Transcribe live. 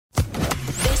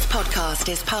podcast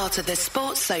is part of the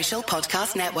Sports Social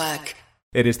Podcast Network.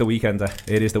 It is the Weekender.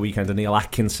 It is the Weekender. Neil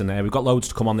Atkinson. We've got loads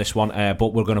to come on this one,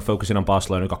 but we're going to focus in on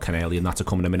Barcelona. We've got Canelli and that to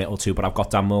come in a minute or two, but I've got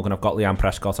Dan Morgan, I've got Leanne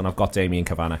Prescott, and I've got Damien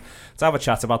Cavana to have a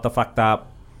chat about the fact that,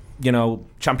 you know,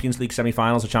 Champions League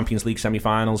semi-finals are Champions League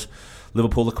semi-finals.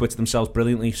 Liverpool acquitted themselves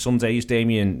brilliantly. Some days,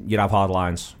 Damien, you'd have hard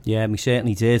lines. Yeah, we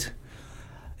certainly did.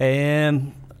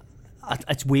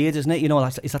 It's weird, isn't it? You know,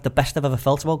 is that the best I've ever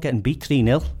felt about getting beat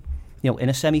 3-0? You know, in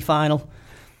a semi-final.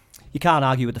 You can't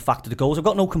argue with the fact of the goals. I've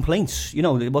got no complaints. You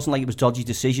know, it wasn't like it was dodgy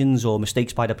decisions or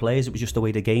mistakes by the players. It was just the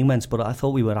way the game went. But I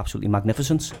thought we were absolutely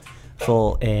magnificent.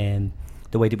 For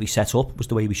the way that we set up was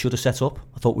the way we should have set up.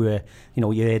 I thought we were, you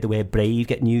know, you heard the word brave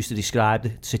getting used to describe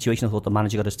the situation. I thought the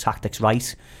manager got his tactics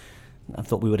right. I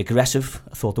thought we were aggressive.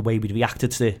 I thought the way we reacted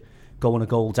to going a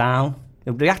goal down.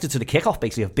 We reacted to the kick-off,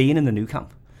 basically, of being in the new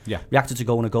camp. Yeah. Reacted to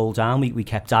going a goal down. We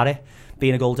kept at it.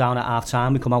 Being a goal down at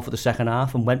half-time, we come out for the second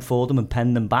half and went for them and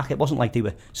penned them back. It wasn't like they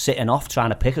were sitting off,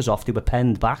 trying to pick us off. They were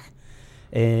penned back.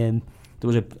 There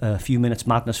was a few minutes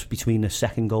madness between the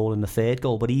second goal and the third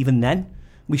goal. But even then,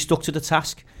 we stuck to the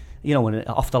task, you know, and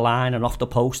off the line and off the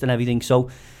post and everything. So,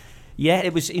 yeah,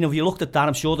 it was, you know, if you looked at that,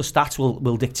 I'm sure the stats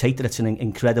will dictate that it's an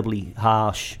incredibly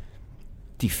harsh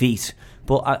defeat.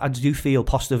 But I do feel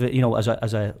positive, you know, as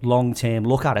a long-term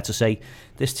look at it, to say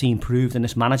this team proved and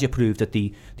this manager proved that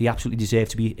they absolutely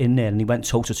deserved to be in there, and he went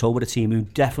toe-to-toe with a team who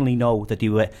definitely know that they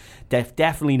were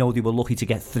lucky to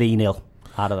get 3-0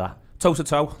 out of that.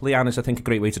 Toe-to-toe, Leanne, is I think a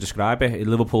great way to describe it.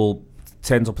 Liverpool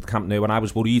turns up at the Camp Nou, and I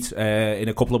was worried in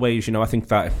a couple of ways. You know, I think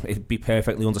that it'd be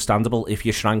perfectly understandable if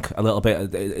you shrank a little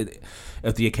bit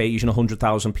of the occasion,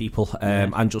 100,000 people,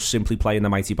 and just simply playing the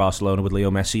mighty Barcelona with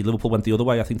Leo Messi. Liverpool went the other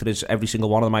way. I think every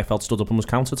single one of them I felt stood up and was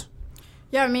counted.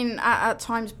 Yeah, I mean, at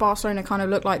times Barcelona kind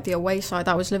of looked like the away side.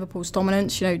 That was Liverpool's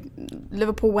dominance. You know,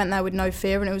 Liverpool went there with no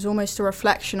fear, and it was almost a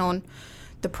reflection on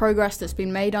the progress that's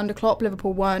been made under Klopp.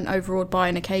 Liverpool weren't overawed by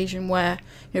an occasion where,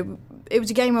 you know, it was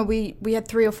a game where we had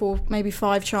 3 or 4, maybe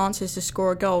 5 chances to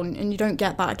score a goal, and you don't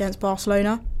get that against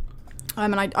Barcelona.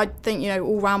 And I think, you know,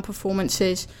 all-round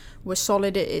performances were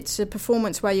solid. It's a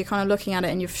performance where you're kind of looking at it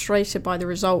and you're frustrated by the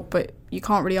result, but you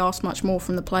can't really ask much more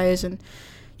from the players. And,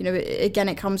 you know, again,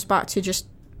 it comes back to just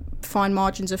fine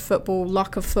margins of football,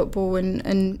 luck of football,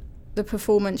 and the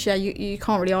performance. Yeah, you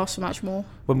can't really ask for much more.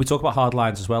 When we talk about hard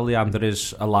lines as well, Liam, there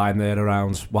is a line there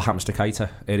around what happens to Keita.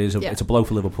 It's a blow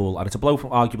for Liverpool, and it's a blow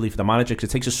arguably for the manager, because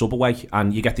it takes a sub away,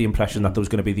 and you get the impression that there was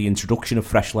going to be the introduction of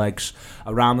fresh legs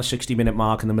around the 60-minute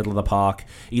mark in the middle of the park.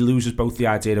 He loses both the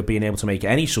idea of being able to make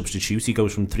any substitute. He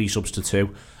goes from 3 subs to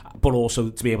 2, but also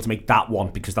to be able to make that one,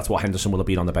 because that's what Henderson will have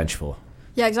been on the bench for.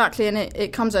 Yeah, exactly, and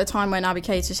it comes at a time when Naby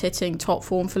Keita's hitting top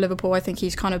form for Liverpool. I think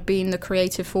he's kind of been the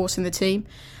creative force in the team,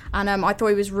 and I thought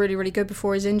he was really, really good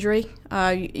before his injury.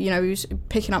 You know, he was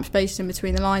picking up space in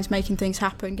between the lines, making things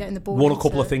happen, getting the ball. Won a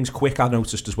couple of things quick, I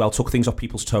noticed as well, took things off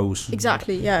people's toes.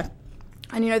 Exactly, yeah.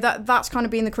 And, you know, that's kind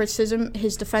of been the criticism.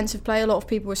 His defensive play, a lot of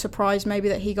people were surprised maybe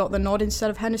that he got the nod instead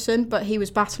of Henderson, but he was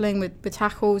battling with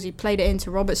tackles, he played it into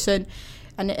Robertson,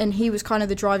 and he was kind of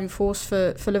the driving force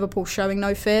for Liverpool, showing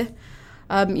no fear.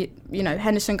 You know,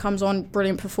 Henderson comes on,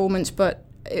 brilliant performance, but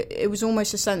it was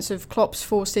almost a sense of Klopp's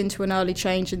forced into an early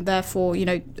change, and therefore, you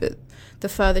know, the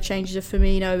further changes of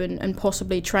Firmino and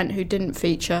possibly Trent, who didn't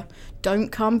feature, don't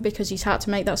come because he's had to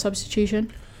make that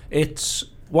substitution. It's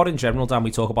what in general, Dan,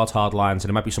 we talk about hard lines, and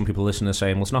there might be some people listening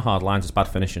saying, well, it's not hard lines, it's bad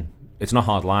finishing. It's not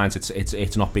hard lines,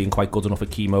 it's not being quite good enough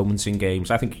at key moments in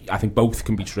games. I think both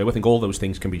can be true. I think all those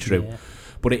things can be true. Yeah.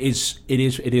 But it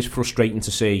is frustrating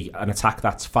to see an attack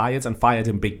that's fired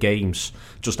in big games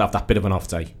just have that bit of an off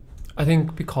day. I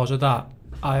think because of that,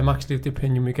 I am actually of the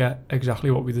opinion we get exactly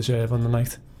what we deserve on the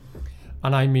night.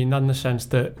 And I mean that in the sense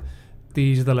that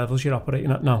these are the levels you're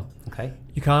operating at now. Okay.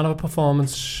 You can't have a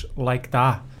performance like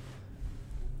that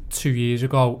 2 years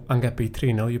ago and get beat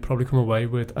 3-0. You probably come away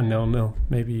with a 0-0,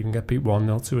 maybe even get beat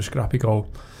 1-0 to a scrappy goal.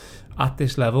 At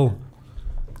this level,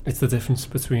 it's the difference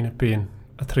between it being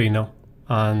a 3-0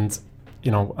 and,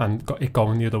 you know, and it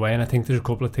going the other way. And I think there's a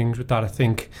couple of things with that. I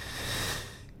think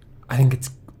it's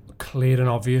clear and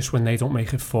obvious when they don't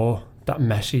make it 4 that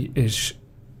Messi is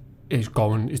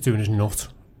doing his nut,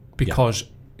 because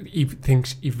he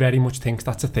very much thinks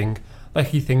that's a thing. Like,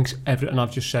 he thinks everything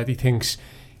I've just said. He thinks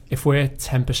if we're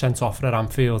 10% off at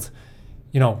Anfield,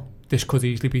 you know, this could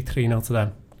easily be 3-0 to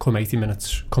them come 80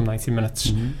 minutes, come 90 minutes.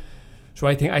 Mm-hmm. So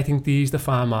I think these are the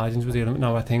fine margins we're dealing with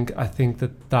now. I think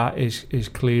that is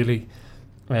clearly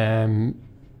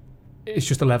it's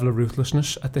just a level of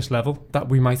ruthlessness at this level that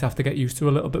we might have to get used to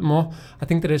a little bit more. I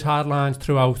think there is hard lines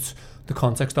throughout the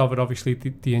context of it. Obviously,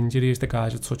 the injuries the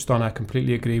guys have touched on, I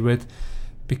completely agree with,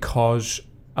 because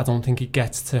I don't think he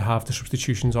gets to have the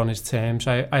substitutions on his terms.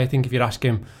 I think if you ask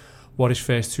him what his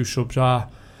first 2 subs are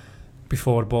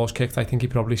before the ball's kicked, I think he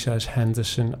probably says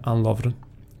Henderson and Lovren.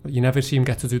 You never see him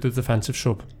get to do the defensive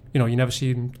sub. You never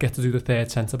see him get to do the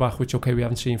third centre-back, which, okay, we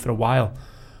haven't seen for a while.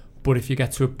 But if you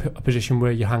get to a position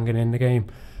where you're hanging in the game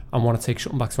and want to take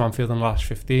something back to Anfield in the last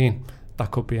 15,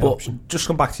 that could be an option. Just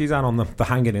come back to you, Dan, on the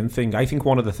hanging in thing. I think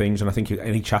one of the things, and I think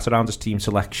any chat around his team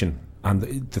selection and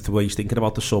the way he's thinking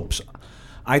about the subs,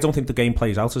 I don't think the game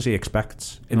plays out as he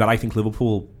expects. In that I think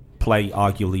Liverpool play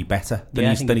arguably better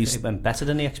than he's went better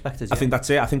than he expected. Yeah. I think that's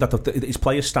it. I think that his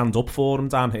players stand up for him,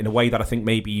 Dan, in a way that I think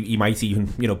maybe he might even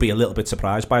be a little bit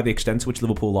surprised by the extent to which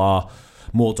Liverpool are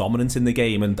more dominant in the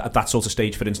game. And at that sort of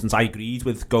stage, for instance, I agreed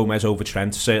with Gomez over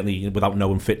Trent, certainly without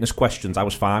knowing fitness questions. I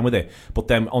was fine with it. But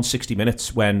then on 60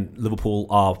 minutes, when Liverpool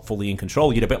are fully in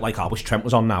control, you're a bit like, I wish Trent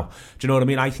was on now. Do you know what I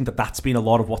mean? I think that's been a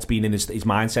lot of what's been in his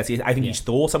mindset. I think he's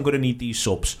thought, I'm going to need these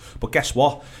subs. But guess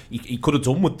what? He could have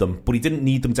done with them, but he didn't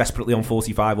need them desperately on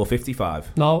 45 or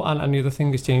 55. No, and the other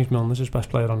thing is James Milner's his best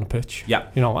player on the pitch. Yeah.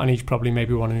 And he's probably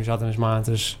maybe one who's had in his mind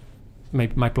is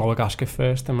maybe might blow a gasket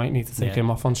first and might need to take him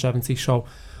off on 70. So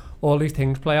all these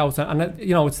things play out, and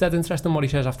it's dead interesting what he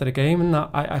says after the game, and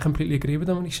I completely agree with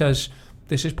him. And he says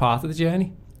this is part of the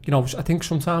journey. I think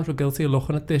sometimes we're guilty of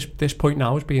looking at this point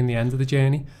now as being the end of the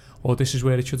journey, or this is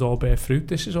where it should all bear fruit.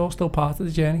 This is all still part of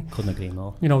the journey. Couldn't agree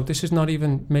more. This is not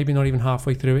even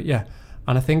halfway through it yet,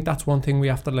 and I think that's one thing we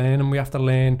have to learn, and we have to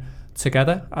learn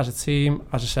together as a team,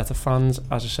 as a set of fans,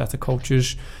 as a set of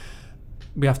coaches.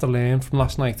 We have to learn from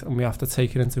last night, and we have to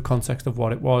take it into context of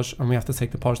what it was, and we have to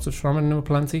take the positives from it, and there were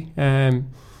plenty.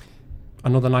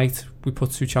 Another night we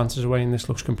put 2 chances away and this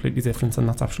looks completely different, and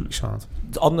that's absolutely sound.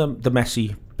 On the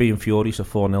Messi being furious of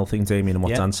 4-0 thing, Damien, and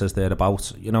what Dan says there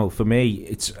about, for me,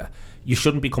 it's you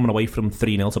shouldn't be coming away from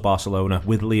 3-0 to Barcelona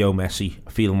with Leo Messi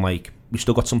feeling like we've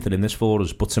still got something in this for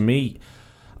us. But to me,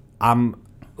 I'm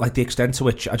like the extent to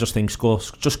which I just think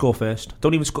just score first.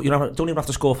 Don't even have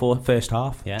to score for first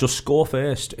half. Yeah. Just score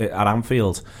first at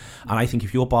Anfield. And I think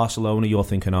if you're Barcelona, you're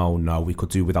thinking, oh no, we could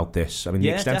do without this. I mean, the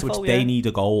extent to which they need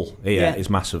a goal here is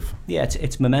massive. Yeah,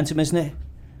 it's momentum, isn't it?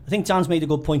 I think Dan's made a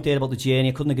good point there about the journey.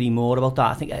 I couldn't agree more about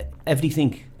that. I think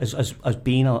everything has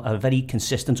been a very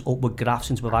consistent upward graph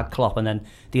since we've had Klopp, and then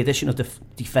the addition of the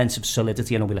defensive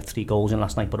solidity. I know we let 3 goals in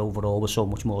last night, but overall we're so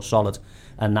much more solid.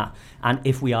 And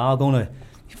if we are going to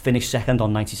finish second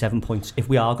on 97 points, if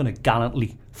we are going to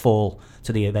gallantly fall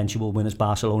to the eventual winners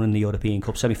Barcelona in the European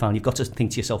Cup semi-final, you've got to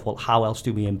think to yourself, well, how else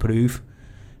do we improve?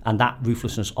 And that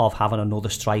ruthlessness of having another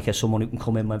striker, someone who can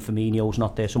come in when Firmino's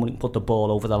not there, someone who can put the ball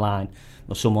over the line,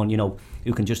 or someone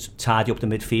who can just tidy up the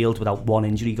midfield without one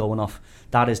injury going off,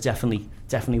 that is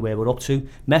definitely where we're up to.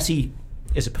 Messi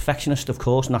is a perfectionist, of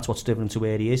course, and that's what's driven him to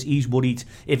where he is. He's worried,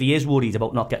 if he is worried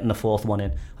about not getting the 4th one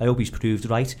in, I hope he's proved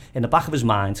right. In the back of his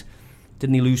mind,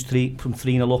 didn't he lose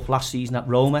 3-0 up last season at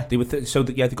Roma? They were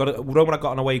Roma had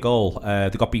got an away goal.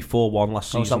 They got beat 4-1 last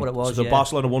season. Is that what it was? So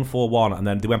Barcelona won 4-1, and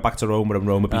then they went back to Roma, and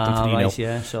Roma beat them 3-0. Right,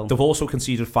 yeah, so they've also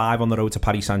conceded 5 on the road to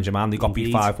Paris Saint-Germain. They got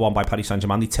beat 5-1 by Paris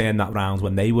Saint-Germain. They turned that round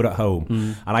when they were at home,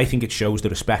 and I think it shows the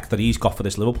respect that he's got for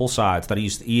this Liverpool side. That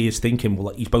he is thinking,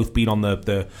 well, he's both been on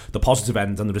the positive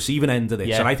end and the receiving end of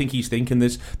this, and I think he's thinking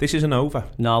this isn't over.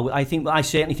 No, I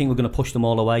certainly think we're going to push them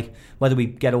all away. Whether we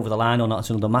get over the line or not,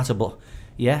 it's another matter, but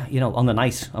yeah, on the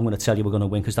night, I'm going to tell you we're going to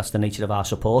win because that's the nature of our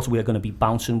support. We're going to be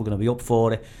bouncing, we're going to be up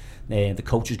for it. The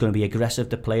coach is going to be aggressive.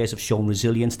 The players have shown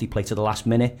resilience. They play to the last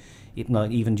minute,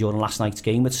 even during last night's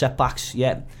game with setbacks.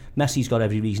 Yeah, Messi's got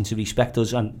every reason to respect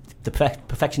us, and the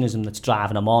perfectionism that's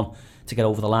driving him on to get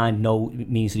over the line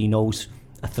means that he knows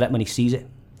a threat when he sees it.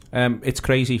 It's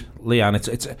crazy,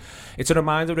 Leanne. It's a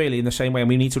reminder, really, in the same way, and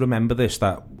we need to remember this,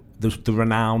 that the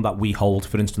renown that we hold,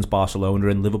 for instance, Barcelona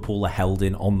and Liverpool are held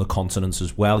in on the continents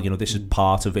as well. This is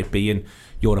part of it being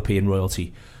European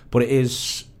royalty. But it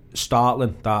is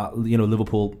startling that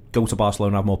Liverpool go to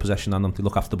Barcelona, have more possession than them. They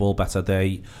look after the ball better.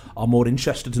 They are more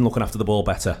interested in looking after the ball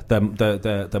better. They're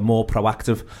more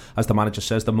proactive, as the manager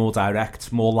says. They're more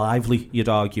direct, more lively, you'd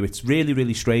argue. It's really,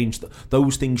 really strange.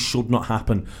 Those things should not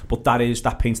happen, but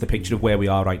that paints the picture of where we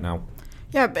are right now.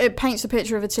 Yeah, it paints a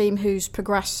picture of a team who's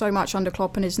progressed so much under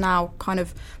Klopp and is now kind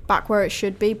of back where it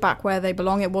should be, back where they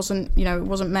belong. It wasn't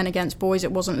men against boys.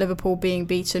 It wasn't Liverpool being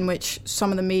beaten, which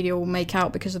some of the media will make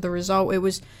out because of the result. It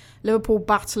was Liverpool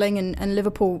battling and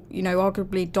Liverpool,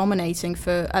 arguably dominating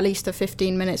for at least the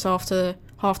 15 minutes after the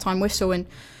half-time whistle. And,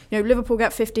 Liverpool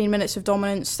get 15 minutes of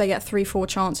dominance. They get 3-4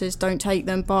 chances, don't take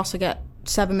them. Barca get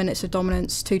 7 minutes of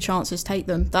dominance, 2 chances, take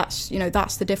them. That's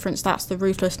the difference. That's the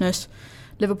ruthlessness.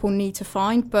 Liverpool need to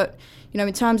find. But, you know,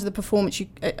 in terms of the performance,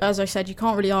 as I said, you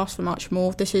can't really ask for much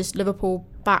more. This is Liverpool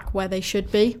back where they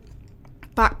should be,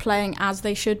 back playing as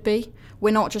they should be.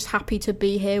 We're not just happy to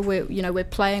be here. We're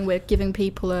playing. We're giving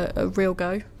people a real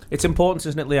go. It's important,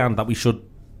 isn't it, Leanne, that we should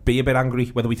be a bit angry,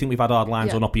 whether we think we've had hard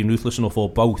lines or not being ruthless enough, or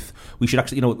both. We should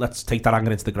actually, let's take that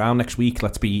anger into the ground next week.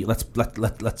 Let's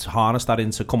harness that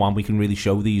into, come on, we can really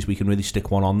show these. We can really stick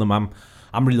one on them.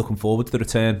 I'm really looking forward to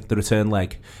the return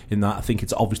leg in that. I think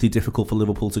it's obviously difficult for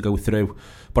Liverpool to go through,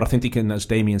 but I think they can, as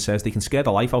Damien says, they can scare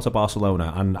the life out of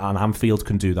Barcelona, and Anfield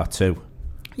can do that too.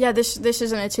 Yeah, this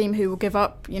isn't a team who will give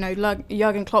up.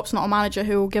 Jurgen Klopp's not a manager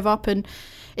who will give up, and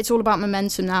it's all about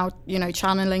momentum now,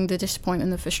 channeling the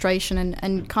disappointment, the frustration,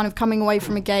 and kind of coming away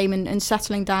from a game and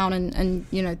settling down and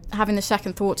having the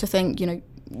second thought to think,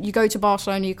 you go to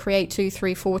Barcelona, you create 2,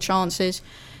 3, 4 chances.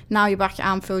 Now you're back at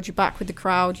Anfield, you're back with the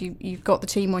crowd, you've got the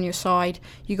team on your side,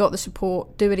 you got the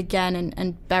support, do it again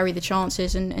and bury the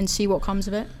chances and see what comes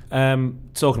of it.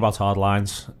 Talking about hard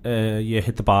lines, you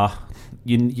hit the bar.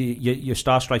 Your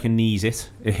star striker knees it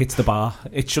hits the bar,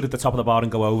 it should hit the top of the bar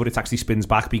and go over, it actually spins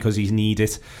back because he's kneed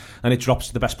it, and it drops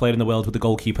to the best player in the world with the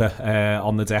goalkeeper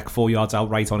on the deck 4 yards out,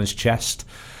 right on his chest.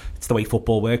 It's the way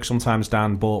football works sometimes,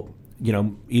 Dan, but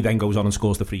he then goes on and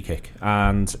scores the free kick,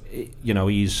 and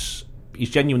he's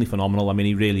genuinely phenomenal. I mean,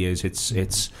 he really is.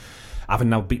 It's having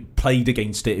now played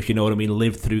against it, if you know what I mean,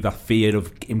 lived through that fear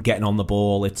of him getting on the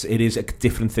ball. It is a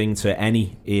different thing to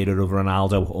any era of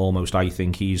Ronaldo almost. I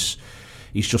think he's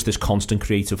just this constant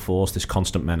creative force, this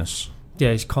constant menace.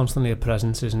 Yeah, he's constantly a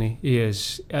presence, isn't he? He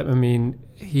is. I mean,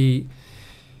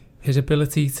 his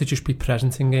ability to just be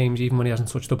present in games, even when he hasn't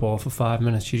touched the ball for 5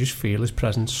 minutes, you just feel his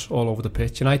presence all over the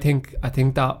pitch. And I think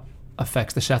that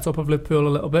affects the setup of Liverpool a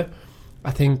little bit. I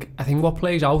think what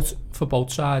plays out for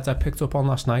both sides, I picked up on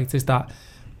last night, is that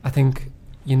I think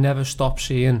you never stop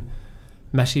seeing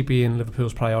Messi being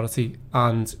Liverpool's priority,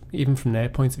 and even from their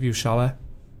point of view, Salah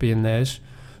being theirs.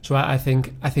 So I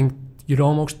think you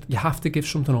have to give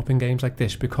something up in games like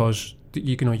this, because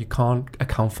you can't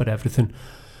account for everything.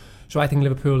 So I think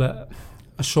Liverpool are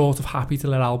sort of happy to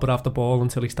let Albert have the ball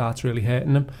until he starts really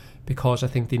hurting them, because I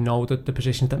think they know that the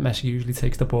positions that Messi usually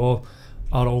takes the ball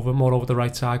are more over the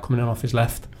right side, coming in off his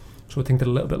left. So I think they're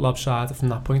a little bit lopsided from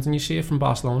that point, and you see it from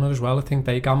Barcelona as well. I think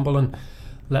they gamble and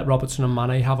let Robertson and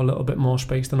Mane have a little bit more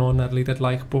space than ordinarily they'd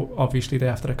like, but obviously they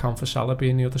have to account for Salah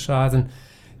being the other side, and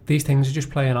these things are just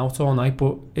playing out all night.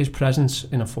 But his presence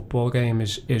in a football game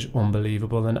is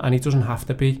unbelievable, and he doesn't have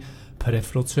to be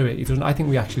peripheral to it. I think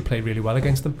we actually play really well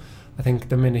against him. I think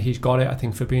the minute he's got it, I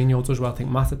think Fabinho does well, I think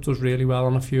Matip does really well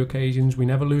on a few occasions. We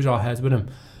never lose our heads with him.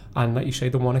 And like you say,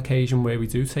 the one occasion where we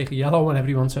do take a yellow and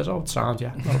everyone says, oh, it's sound,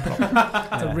 yeah, not a problem.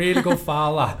 It's a really good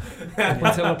foul, that.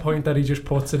 Until the point that he just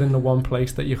puts it in the one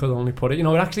place that you could only put it. It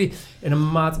actually, in a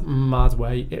mad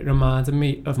way, it reminded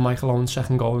me of Michael Owen's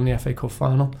second goal in the FA Cup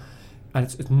final. And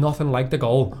it's nothing like the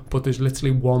goal, but there's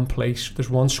literally one place, there's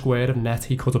one square of net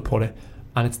he could have put it.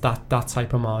 And it's that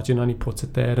type of margin, and he puts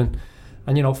it there. And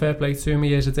fair play to him,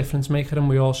 he is a difference maker, and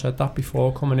we all said that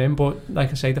before coming in. But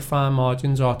like I say, the fine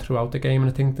margins are throughout the game, and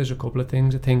I think there's a couple of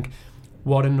things. I think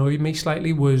what annoyed me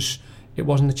slightly was it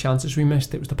wasn't the chances we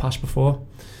missed, it was the pass before.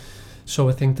 So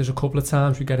I think there's a couple of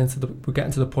times we're getting to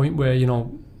the point where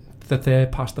the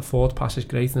third pass, the fourth pass is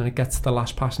great, and then it gets to the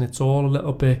last pass and it's all a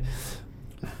little bit.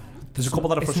 There's a couple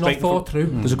that are frustrating. It's not thought through.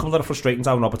 There's a couple that are frustrating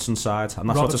down Robertson's side, and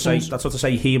that's what to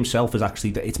say. He himself is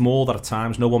actually. It's more that at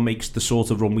times no one makes the sort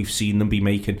of run we've seen them be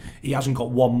making. He hasn't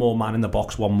got one more man in the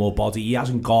box, one more body. He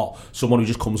hasn't got someone who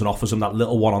just comes and offers him that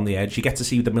little one on the edge. You get to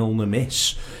see the Milner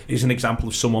miss is an example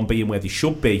of someone being where they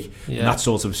should be in that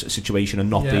sort of situation, and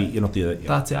not the other.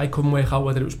 That's it. I couldn't work out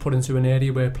whether it was put into an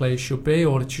area where players should be,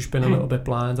 or it's just been a little bit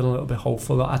blind and a little bit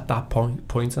hopeful at that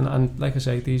point. And like I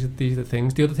say, these are the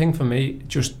things. The other thing for me,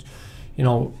 just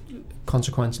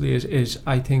consequently, is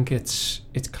I think it's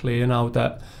clear now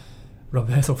that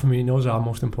Roberto Firmino is our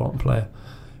most important player,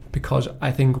 because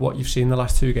I think what you've seen the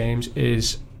last 2 games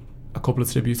is a couple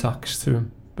of tribute acts to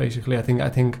him. Basically, I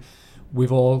think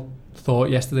we've all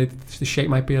thought yesterday the shape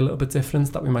might be a little bit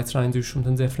different, that we might try and do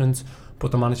something different,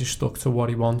 but the manager stuck to what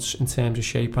he wants in terms of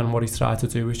shape, and what he's tried to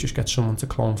do is just get someone to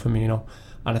clone Firmino.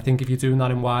 And I think if you're doing that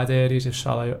in wide areas, if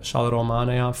Salah or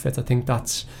Mane aren't fit, I think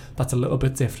that's a little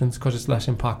bit different, because it's less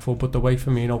impactful. But the way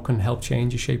Firmino can help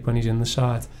change his shape when he's in the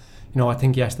side, I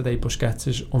think yesterday Busquets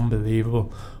is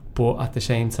unbelievable. But at the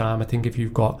same time, I think if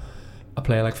you've got a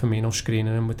player like Firmino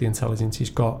screening him with the intelligence he's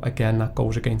got, again, that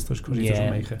goes against us because he doesn't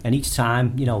make it. And each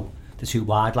time, the 2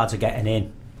 wide lads are getting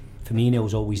in,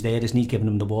 Firmino's always there, isn't he? Giving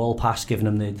them the ball pass, giving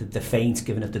them the feint,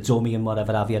 giving it the dummy and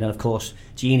whatever have you. And of course,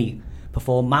 Gini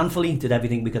performed manfully, did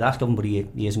everything we could ask of him, but he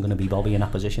isn't going to be Bobby in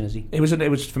that position, is he? It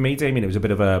was for me, Damien. It was a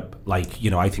bit of a I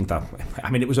think that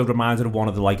it was a reminder of one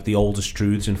of the oldest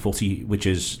truths in footy, which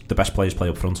is the best players play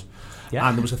up front. Yeah.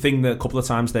 And there was a thing that a couple of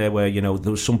times there where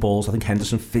there was some balls. I think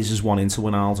Henderson fizzes one into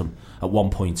Wijnaldum at one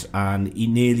point, and he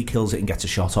nearly kills it and gets a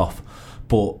shot off,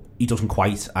 but he doesn't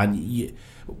quite. And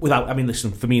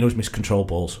listen, Firmino's missed control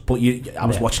balls, but I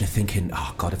was watching it thinking,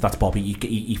 oh God, if that's Bobby,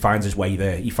 he finds his way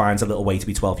there. He finds a little way to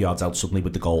be 12 yards out suddenly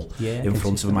with the goal in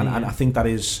front of him. And I think that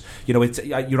is, you're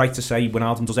right to say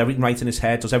Wijnaldum does everything right in his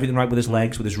head, does everything right with his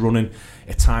legs, with his running.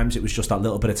 At times it was just that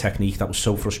little bit of technique that was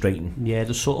so frustrating. Yeah,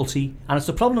 the subtlety. And it's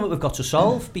the problem that we've got to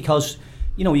solve because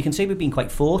you can say we've been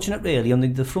quite fortunate, really.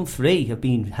 And the front three have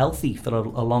been healthy for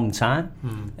a long time,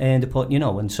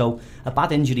 and so a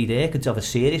bad injury there could have a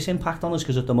serious impact on us.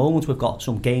 Because at the moment we've got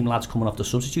some game lads coming off the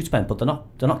substitute bench, but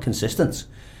they're not consistent.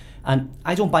 And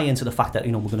I don't buy into the fact that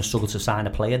we're going to struggle to sign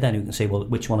a player then who can say, well,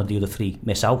 which one of the other three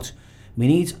miss out. We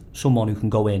need someone who can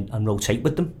go in and rotate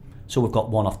with them. So we've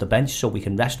got one off the bench, so we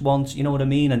can rest ones. You know what I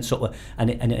mean, and sort of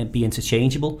and be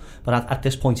interchangeable. But at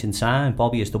this point in time,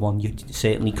 Bobby is the one you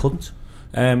certainly couldn't.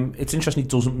 It's interesting he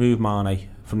doesn't move Mane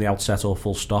from the outset or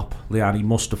full stop. Liani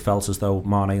must have felt as though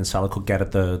Mane and Salah could get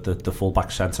at the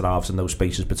full-back centre halves and those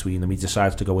spaces between them. He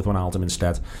decided to go with Wijnaldum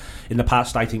instead. In the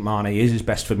past, I think Mane is his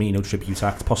best Firmino tribute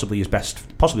act, possibly the best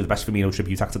Firmino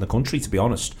tribute act in the country, to be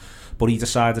honest. But he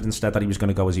decided instead that he was going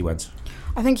to go as he went.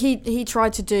 I think he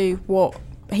tried to do what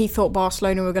he thought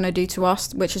Barcelona were going to do to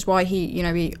us, which is why he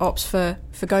opts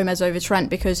for Gomez over Trent,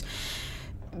 because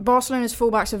Barcelona's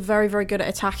fullbacks are very, very good at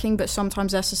attacking, but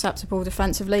sometimes they're susceptible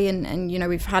defensively, and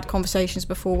we've had conversations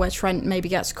before where Trent maybe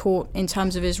gets caught in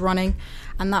terms of his running,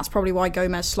 and that's probably why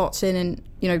Gomez slots in.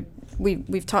 And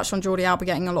we've touched on Jordi Alba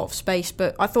getting a lot of space,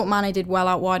 but I thought Mane did well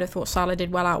out wide. I thought Salah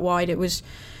did well out wide. It was,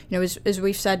 as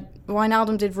we've said,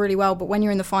 Wijnaldum did really well, but when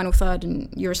you're in the final third and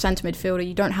you're a centre midfielder,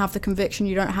 you don't have the conviction,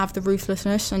 you don't have the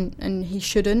ruthlessness, and he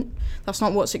shouldn't. That's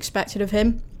not what's expected of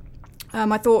him.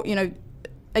 I thought,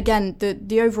 again,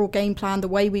 the overall game plan, the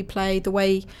way we played, the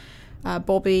way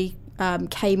Bobby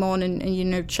came on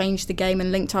and changed the game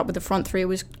and linked up with the front three, it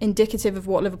was indicative of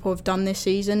what Liverpool have done this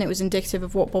season. It was indicative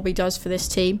of what Bobby does for this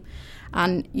team.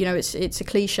 And it's a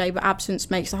cliche, but absence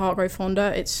makes the heart grow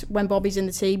fonder. It's when Bobby's in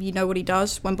the team, you know what he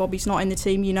does. When Bobby's not in the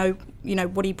team, you know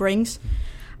what he brings.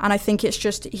 And I think it's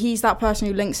just, he's that person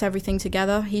who links everything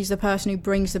together. He's the person who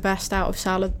brings the best out of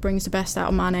Salah, brings the best out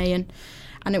of Mane,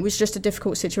 and it was just a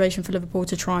difficult situation for Liverpool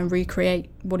to try and recreate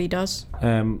what he does.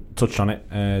 Touched on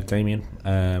it, Damien.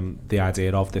 The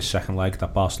idea of this second leg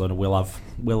that Barcelona will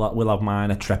have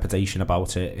minor trepidation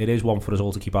about it. It is one for us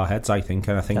all to keep our heads, I think,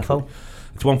 and I think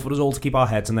it's one for us all to keep our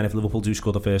heads. And then if Liverpool do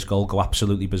score the first goal, go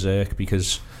absolutely berserk,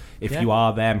 because if you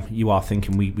are them, you are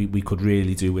thinking we could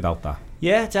really do without that.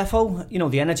 Yeah, defo.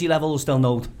 The energy levels, they'll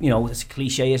know, it's a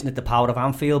cliche, isn't it, the power of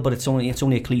Anfield, but it's only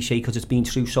a cliche because it's been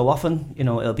through so often.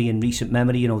 It'll be in recent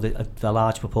memory, the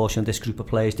large proportion of this group of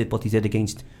players did what they did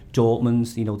against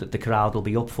Dortmund, that the crowd will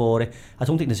be up for it. I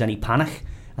don't think there's any panic.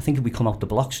 I think if we come out the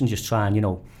blocks and just try and,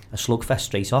 a slugfest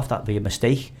straight off, that'd be a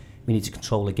mistake. We need to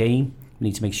control the game. We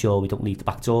need to make sure we don't leave the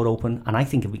back door open. And I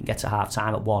think if we can get to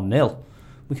half-time at 1-0,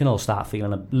 we can all start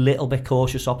feeling a little bit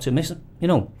cautious optimism.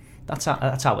 That's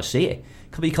how I see it.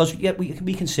 Because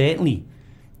we can certainly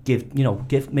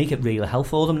make it real hell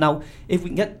for them. Now, if we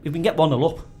can get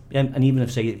 1-0 up, and even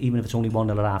if it's only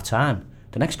 1-0 at half time,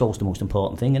 the next goal's the most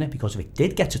important thing, isn't it? Because if it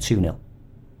did get to 2-0,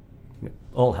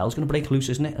 all hell's going to break loose,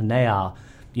 isn't it? And they are,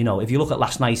 if you look at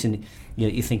last night and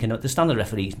you're thinking the standard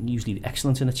referees usually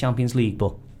excellent in the Champions League,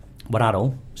 but we're at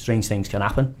home, strange things can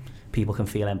happen. People can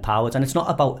feel empowered, and it's not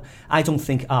about. I don't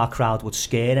think our crowd would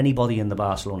scare anybody in the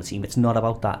Barcelona team. It's not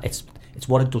about that. It's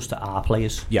what it does to our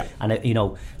players. Yeah. And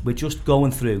we're just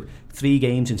going through 3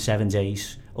 games in 7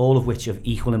 days, all of which of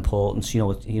equal importance. It's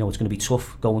going to be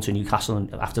tough going to Newcastle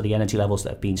and after the energy levels that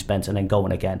have been spent, and then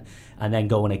going again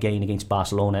against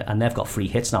Barcelona, and they've got 3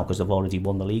 hits now because they've already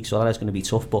won the league. So that is going to be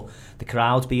tough. But the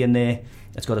crowd being there,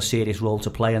 it's got a serious role to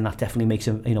play, and that definitely makes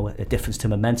a difference to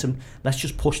momentum. Let's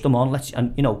just push them on.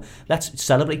 Let's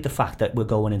celebrate the fact that we're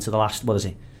going into the last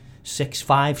 6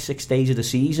 days of the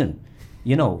season.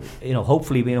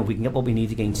 Hopefully we can get what we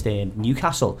need against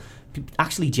Newcastle.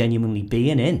 Actually, genuinely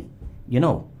being in.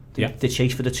 The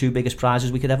chase for the 2 biggest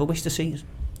prizes we could ever wish to see.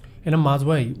 In a mad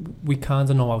way, we kind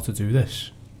of know how to do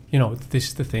this. This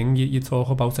is the thing. You talk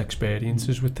about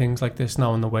experiences with things like this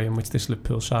now, and the way in which this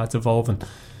Liverpool side's evolving.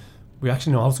 We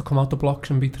actually know how to come out the blocks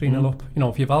and be 3-0 up.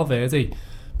 If you're Valverde,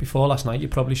 before last night, you're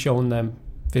probably showing them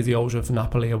videos of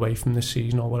Napoli away from this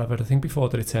season or whatever. I think before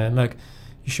the return leg,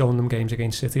 you're showing them games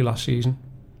against City last season.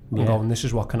 and going, this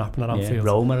is what can happen at Anfield.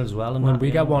 Roma as well. And when we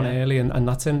get one early, and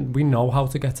that's in, we know how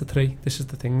to get to 3. This is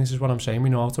the thing. This is what I'm saying. We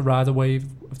know how to ride a wave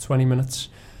of 20 minutes,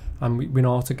 and we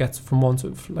know how to get from 1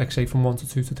 to, like say, from 1 to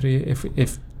 2 to 3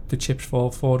 if the chips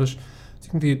fall for us. I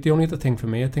think the only other thing for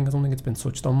me, I don't think it's been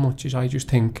touched on much, is I just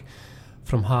think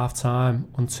from half time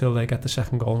until they get the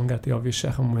second goal and get the obvious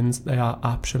second wins, they are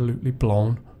absolutely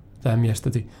blown. Them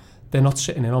yesterday, they're not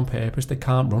sitting in on purpose. They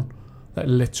can't run. Like,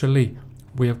 literally,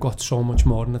 we have got so much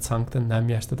more in the tank than them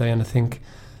yesterday, and I think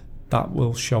that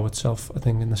will show itself, I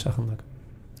think, in the second leg.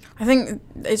 I think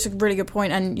it's a really good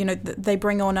point, and you know they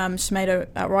bring on Semedo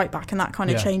at right back, and that kind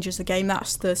of changes the game.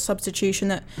 That's the substitution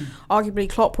that arguably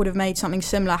Klopp would have made something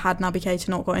similar had Naby Keita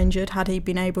not got injured, had he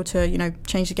been able to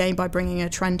change the game by bringing a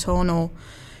Trent on or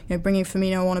bringing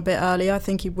Firmino on a bit earlier. I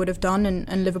think he would have done,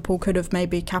 and Liverpool could have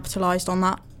maybe capitalised on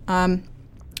that.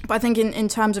 But I think in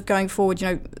terms of going forward,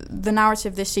 the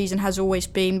narrative this season has always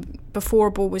been, before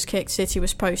a ball was kicked, City was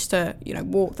supposed to,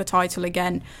 walk the title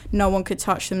again. No one could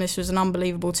touch them. This was an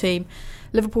unbelievable team.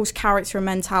 Liverpool's character and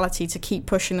mentality to keep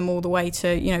pushing them all the way,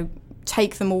 to,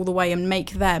 take them all the way and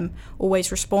make them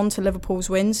always respond to Liverpool's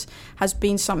wins has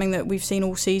been something that we've seen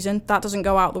all season. That doesn't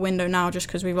go out the window now just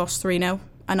because we've lost 3-0,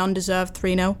 an undeserved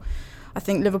 3-0. I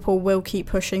think Liverpool will keep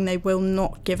pushing. They will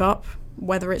not give up,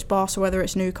 whether it's Barca, whether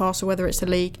it's Newcastle, whether it's the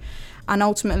league. And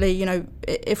ultimately,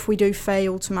 if we do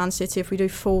fail to Man City, if we do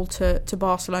fall to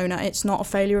Barcelona, it's not a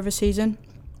failure of a season.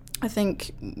 I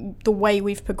think the way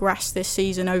we've progressed this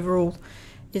season overall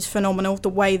is phenomenal. The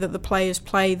way that the players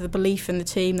play, the belief in the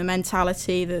team, the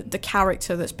mentality, the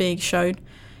character that's being shown.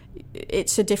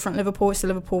 It's a different Liverpool. It's the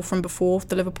Liverpool from before,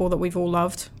 the Liverpool that we've all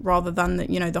loved, rather than the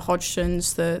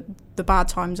Hodgsons, the bad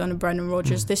times under Brendan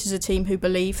Rodgers. This is a team who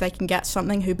believe they can get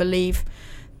something, who believe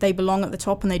they belong at the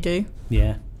top, and they do.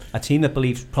 Yeah, a team that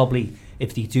believes probably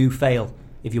if they do fail,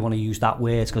 if you want to use that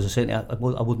word, because I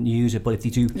wouldn't use it, but if they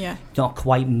do not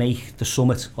quite make the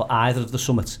summit or either of the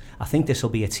summits, I think this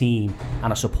will be a team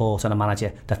and a support and a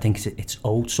manager that thinks it's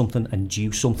owed something and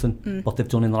due something, what they've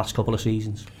done in the last couple of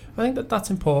seasons. I think that's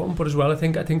important, but as well, I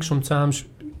think sometimes,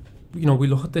 we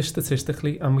look at this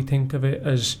statistically and we think of it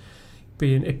as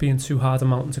being too hard a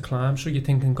mountain to climb. So you're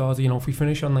thinking, God, if we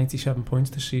finish on 97 points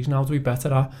this season, how do we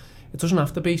better at? It doesn't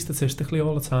have to be statistically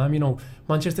all the time.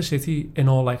 Manchester City, in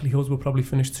all likelihood, will probably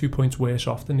finish 2 points worse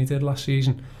off than they did last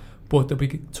season, but they'll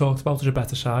be talked about as a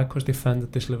better side because they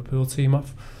fended this Liverpool team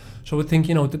off. So I think,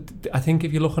 I think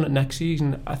if you're looking at next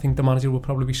season, I think the manager will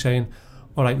probably be saying,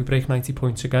 all right, we break 90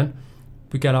 points again.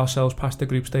 We get ourselves past the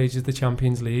group stages of the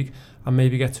Champions League and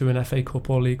maybe get to an FA Cup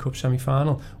or League Cup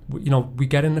semi-final. We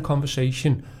get in the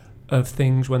conversation of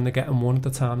things when they're getting one at the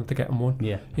time that they're getting one.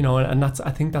 Yeah. And I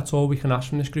think that's all we can ask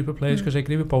from this group of players, because I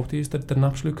agree with both these, that they're an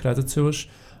absolute credit to us,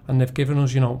 and they've given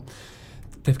us,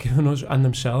 and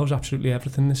themselves absolutely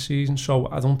everything this season. So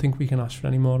I don't think we can ask for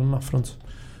any more on that front.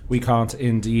 We can't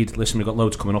indeed. Listen, we've got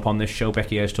loads coming up on this show.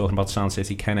 Becky Ayres talking about Sound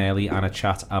City, Ken Early, and a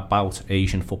chat about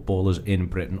Asian footballers in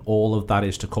Britain. All of that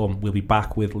is to come. We'll be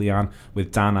back with Leanne,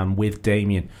 with Dan, and with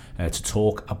Damien to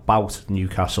talk about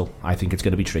Newcastle. I think it's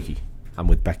going to be tricky. And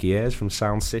with Becky Ayres from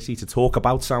Sound City to talk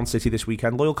about Sound City this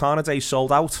weekend. Loyal Carner Day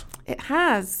sold out. It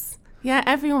has. Yeah,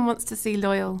 everyone wants to see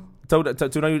Loyal. Don't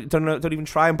even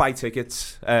try and buy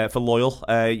tickets for Loyal.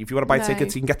 If you want to buy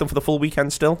tickets, you can get them for the full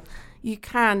weekend still. You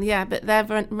can, yeah, but they're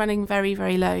running very,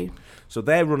 very low. So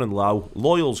they're running low.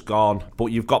 Loyal's gone, but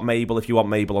you've got Mabel if you want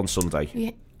Mabel on Sunday.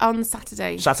 Yeah, on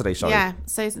Saturday. Saturday, sorry. Yeah,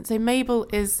 so Mabel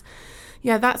is,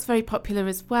 that's very popular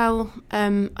as well.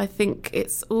 I think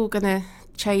it's all going to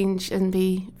change and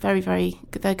be very, very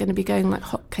good. They're going to be going like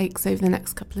hotcakes over the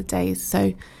next couple of days.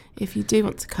 So if you do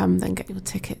want to come, then get your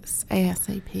tickets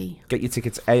ASAP. Get your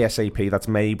tickets ASAP. That's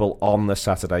Mabel on the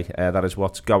Saturday. That is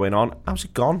what's going on. How's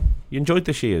it gone? You enjoyed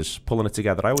this year's pulling it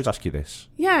together? I always ask you this.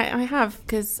 Yeah, I have,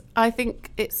 because I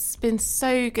think it's been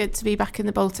so good to be back in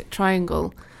the Baltic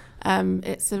Triangle.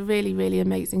 It's a really, really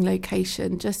amazing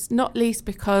location, just not least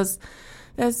because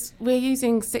we're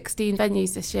using 16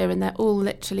 venues this year, and they're all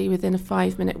literally within a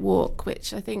 5-minute walk,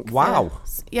 which I think... Wow.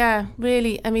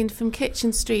 Really. I mean, from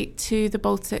Kitchen Street to the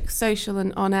Baltic Social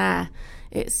and On Air,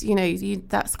 it's,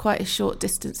 that's quite a short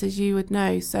distance, as you would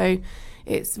know. So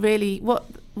it's really...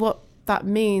 What that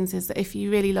means is that if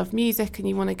you really love music and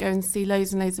you want to go and see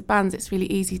loads and loads of bands, it's really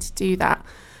easy to do that.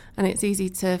 And it's easy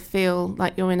to feel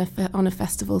like you're on a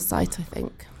festival site, I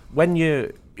think.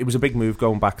 It was a big move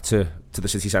going back to the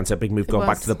city centre, a big move going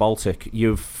back to the Baltic.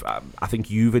 I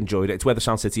think you've enjoyed it. It's where the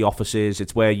Sound City office is.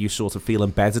 It's where you sort of feel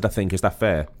embedded, I think. Is that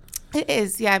fair? It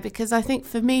is, yeah, because I think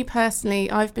for me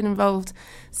personally, I've been involved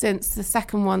since the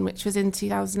second one, which was in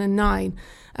 2009.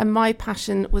 And my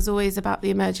passion was always about the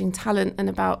emerging talent and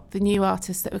about the new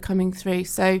artists that were coming through.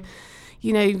 So,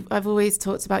 you know, I've always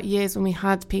talked about years when we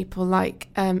had people like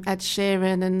Ed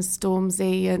Sheeran and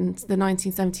Stormzy and the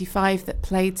 1975 that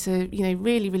played to, you know,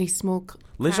 really, really small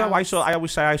Lizzo, I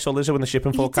always say I saw Lizzo in the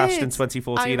shipping forecast in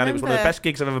 2014, and it was one of the best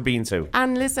gigs I've ever been to.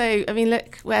 And Lizzo, I mean,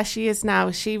 look where she is now.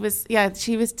 She was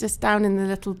just down in the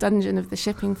little dungeon of the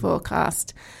shipping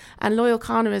forecast. And Loyal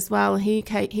Kana as well,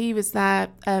 he was there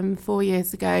 4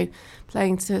 years ago,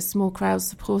 playing to a small crowd,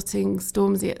 supporting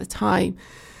Stormzy at the time.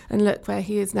 And look where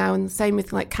he is now. And the same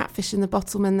with like Catfish and the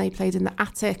Bottlemen, they played in the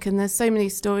Attic. And there's so many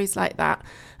stories like that.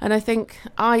 And I think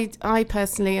I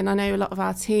personally, and I know a lot of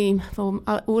our team,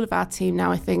 all of our team now,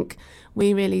 I think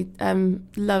we really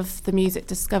love the music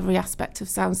discovery aspect of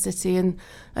Sound City. And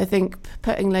I think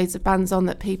putting loads of bands on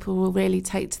that people will really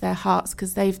take to their hearts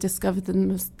because they've discovered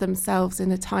them themselves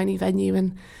in a tiny venue.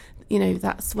 And, you know,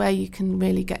 that's where you can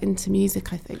really get into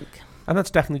music, I think. And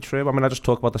that's definitely true. I mean, I just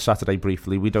talk about the Saturday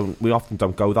briefly. We often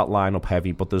don't go that lineup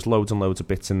heavy, but there's loads and loads of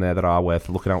bits in there that are worth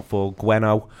looking out for.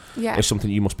 Gweno is something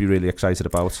you must be really excited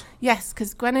about. Yes,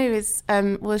 because Gweno is,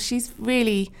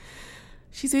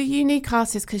 she's a unique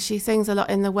artist because she sings a lot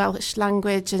in the Welsh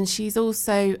language, and she's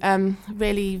also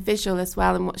really visual as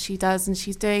well in what she does. And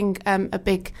she's doing a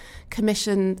big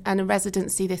commission and a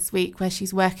residency this week where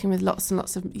she's working with lots and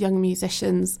lots of young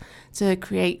musicians to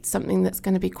create something that's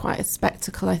going to be quite a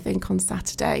spectacle, I think, on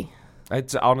Saturday.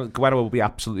 Gweno will be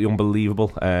absolutely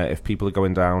unbelievable if people are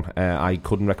going down. I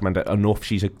couldn't recommend it enough.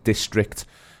 She's a district.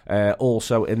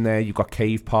 Also in there, you've got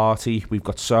Cave Party. We've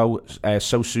got So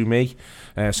Sue Me.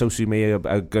 So Sue Me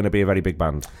are going to be a very big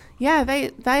band. Yeah,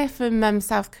 they're from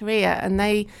South Korea, and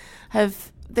they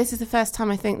have. This is the first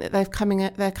time I think that they're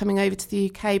coming over to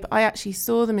the UK. But I actually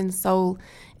saw them in Seoul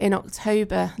in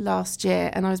October last year,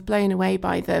 and I was blown away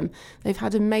by them. They've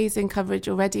had amazing coverage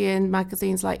already in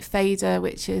magazines like Fader,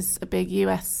 which is a big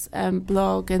US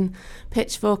blog, and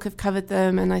Pitchfork have covered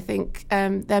them. And I think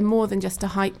they're more than just a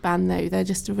hype band, though. They're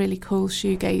just a really cool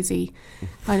shoegazy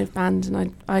kind of band,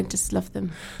 and I just love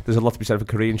them. There's a lot to be said for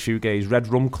Korean shoegaze. Red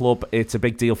Rum Club, it's a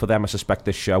big deal for them, I suspect,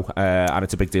 this show, and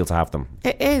it's a big deal to have them.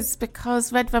 It is,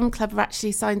 because Red Rum Club are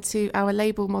actually signed to our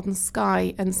label Modern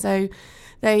Sky, and so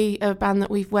they are a band that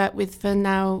we've worked with for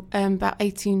now about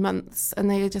 18 months, and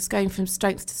they are just going from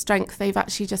strength to strength. They've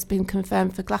actually just been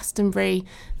confirmed for Glastonbury.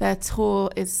 Their tour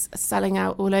is selling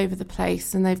out all over the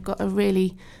place, and they've got a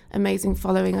really amazing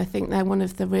following. I think they're one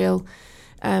of the real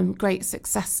great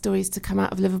success stories to come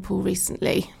out of Liverpool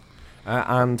recently.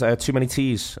 And Too Many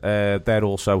Teas, they're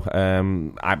also,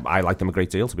 I like them a great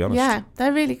deal, to be honest. Yeah,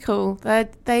 they're really cool. They're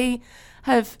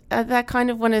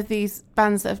kind of one of these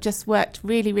bands that have just worked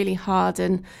really, really hard,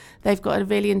 and they've got a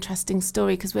really interesting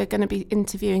story because we're going to be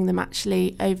interviewing them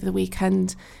actually over the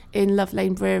weekend in Love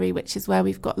Lane Brewery, which is where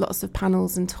we've got lots of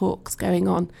panels and talks going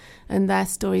on, and their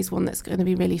story is one that's going to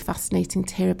be really fascinating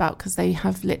to hear about because they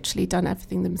have literally done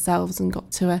everything themselves and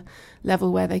got to a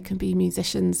level where they can be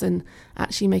musicians and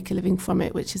actually make a living from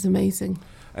it, which is amazing.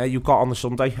 You've got on the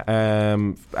Sunday,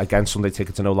 again, Sunday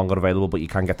tickets are no longer available, but you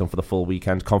can get them for the full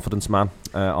weekend. Confidence Man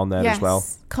on there as well.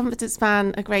 Yes, Confidence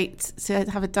Man are great to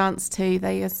have a dance to.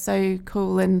 They are so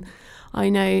cool, and I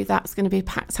know that's going to be a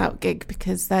packed out gig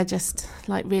because they're just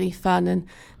like really fun, and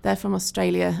they're from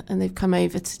Australia, and they've come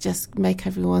over to just make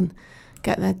everyone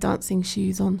get their dancing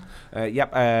shoes on.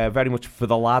 Very much for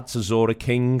the lads. Azora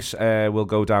Kings will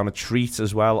go down a treat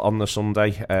as well on the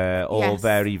Sunday. All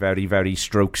very, very, very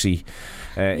strokesy.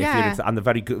 And they're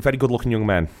very good looking young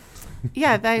men.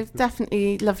 Yeah, they're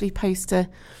definitely lovely poster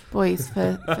boys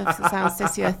for Sound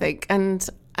City, I think.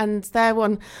 And they're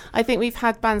one, I think we've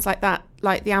had bands like that,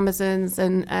 like the Amazons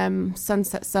and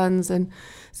Sunset Suns and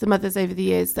some others over the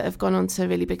years that have gone on to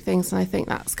really big things, and I think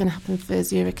that's going to happen for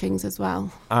Azura Kings as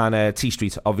well. And T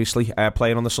Street, obviously,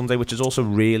 playing on the Sunday, which is also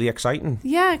really exciting.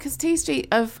 Yeah, because T Street,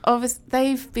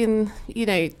 they've been,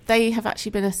 they have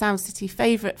actually been a Sound City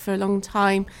favourite for a long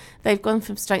time. They've gone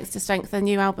from strength to strength. Their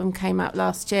new album came out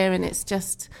last year, and it's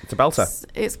a belter.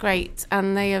 It's great,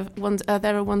 and they're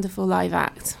a wonderful live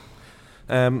act.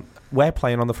 We're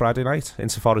playing on the Friday night.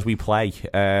 Insofar as we play,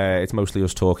 it's mostly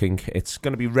us talking. It's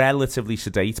going to be relatively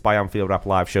sedate by Anfield Rap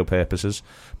live show purposes,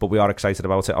 but we are excited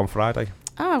about it on Friday.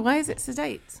 Oh, why is it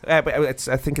sedate? But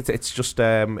I think it's just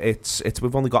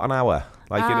we've only got an hour.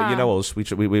 Like you know us, we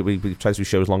try to do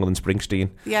shows longer than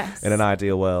Springsteen. Yes. In an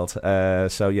ideal world.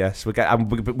 So yes,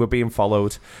 we're being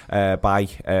followed by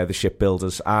the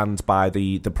shipbuilders and by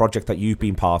the project that you've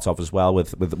been part of as well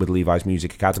with Levi's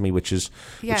Music Academy, which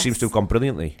seems to have gone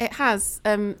brilliantly. It has.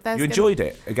 You enjoyed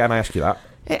it? Again, I ask you that.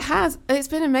 It has. It's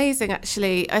been amazing,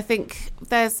 actually. I think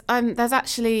I'm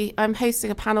hosting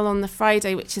a panel on the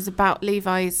Friday, which is about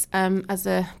Levi's as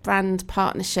a brand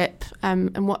partnership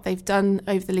and what they've done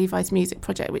over the Levi's Music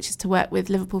Project, which is to work with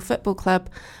Liverpool Football Club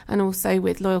and also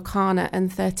with Loyal Kana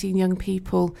and 13 young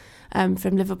people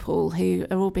from Liverpool who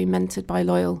are all being mentored by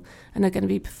Loyal and are going to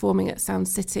be performing at Sound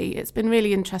City. It's been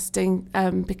really interesting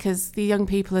because the young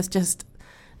people is just...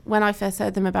 When I first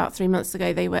heard them about 3 months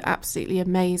ago, they were absolutely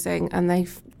amazing, and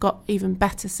they've got even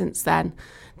better since then.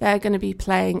 They're going to be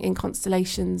playing in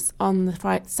Constellations on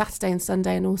the Saturday and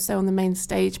Sunday, and also on the main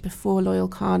stage before Loyal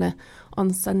Kana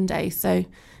on Sunday. So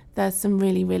there's some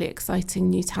really, really exciting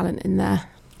new talent in there.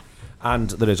 And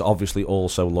there is obviously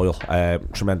also Loyal.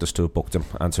 Tremendous to have booked him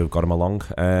and to have got him along.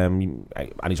 And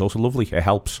he's also lovely. It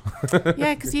helps.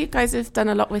 Yeah, because you guys have done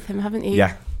a lot with him, haven't you?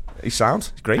 Yeah. He's sound.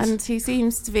 He's great. And he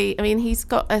seems to be... I mean, he's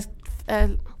got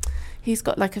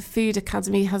like a food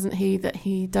academy, hasn't he, that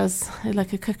he does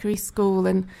like a cookery school,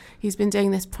 and he's been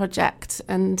doing this project,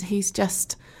 and he's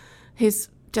just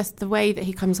the way that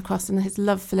he comes across and his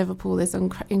love for Liverpool is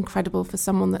incredible for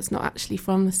someone that's not actually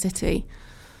from the city.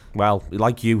 Well,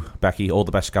 like you, Becky, all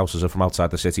the best Scousers are from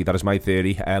outside the city. That is my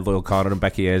theory. Loyal Kana and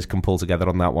Becky Ayres can pull together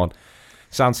on that one.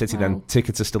 Sound City then,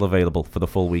 tickets are still available for the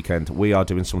full weekend. We are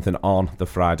doing something on the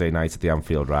Friday night at the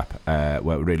Anfield Wrap.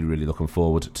 We're really, really looking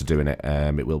forward to doing it.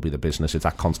 It will be the business. It's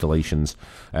at Constellations.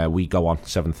 We go on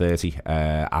 7:30,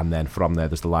 and then from there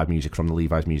there's the live music from the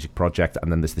Levi's Music Project,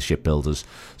 and then there's the shipbuilders.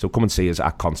 So come and see us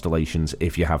at Constellations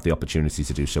if you have the opportunity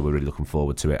to do so. We're really looking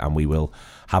forward to it, and we will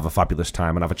have a fabulous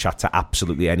time and have a chat to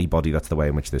absolutely anybody. That's the way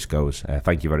in which this goes.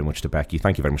 Thank you very much to Becky.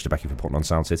 Thank you very much to Becky for putting on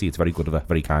Sound City. It's very good of her,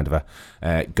 very kind of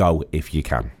her. Go if you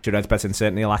can. Reds Bet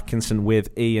insert Neil Atkinson with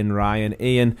Ian Ryan.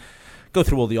 Ian, go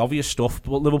through all the obvious stuff,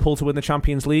 but Liverpool to win the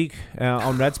Champions League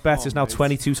on Reds Bet is now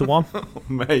 22-1. Oh,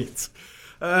 mate.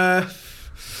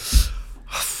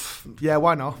 Yeah,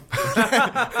 why not?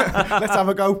 Let's have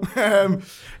a go.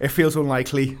 It feels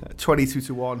unlikely.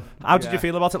 22-1. How did you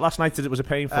feel about it last night? Was it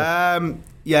painful?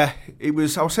 Yeah, it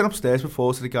was. I was sitting upstairs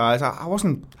before to the guys. I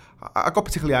got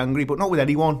particularly angry, but not with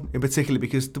anyone in particular,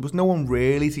 because there was no one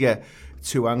really to get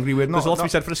too angry with. There's a lot to be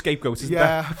said for a scapegoat, isn't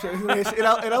there?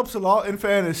 Yeah, it helps a lot, in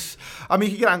fairness. I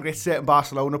mean, you can get angry at certain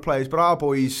Barcelona players, but our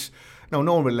boys, no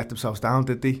one really let themselves down,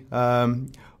 did they?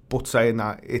 But saying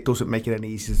that, it doesn't make it any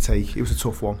easier to take. It was a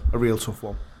tough one, a real tough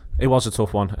one. It was a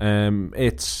tough one.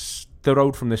 It's the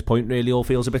road from this point really all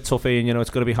feels a bit tough, and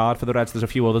it's going to be hard for the Reds. There's a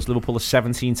few others. Liverpool are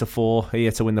 17-4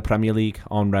 here to win the Premier League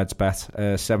on Reds Bet.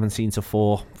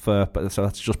 17-4 so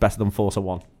that's just better than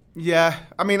 4-1. Yeah,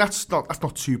 I mean that's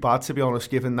not too bad, to be honest,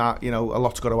 given that a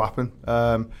lot's got to happen.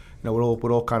 We're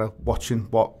all kind of watching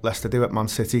what Leicester do at Man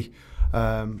City,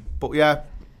 but yeah,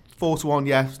 4-1.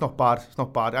 Yeah, it's not bad. It's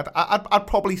not bad. I'd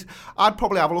probably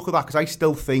have a look at that, because I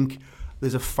still think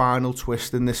there's a final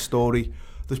twist in this story.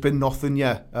 There's been nothing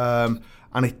yet, and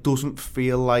it doesn't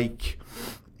feel like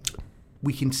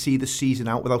we can see the season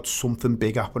out without something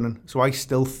big happening. So I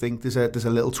still think there's a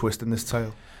little twist in this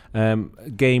tale.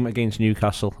 Game against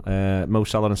Newcastle, Mo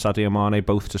Salah and Sadio Mane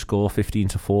both to score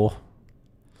 15-4.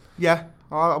 Yeah,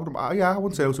 I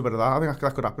wouldn't say it was a bit of that. I think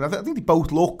that could happen. I think they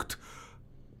both looked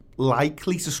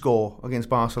likely to score against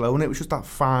Barcelona. It was just that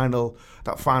final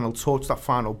touch, that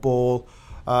final ball.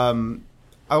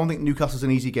 I don't think Newcastle's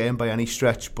an easy game by any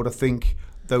stretch, but I think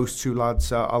those two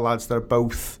lads are lads that are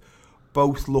both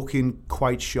looking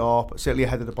quite sharp, certainly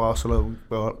ahead of the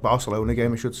Barcelona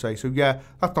game, I should say. So yeah,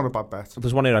 that's not a bad bet.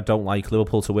 There's one here I don't like: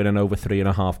 Liverpool to win and over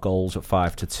 3.5 goals at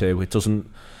 5-2. It doesn't.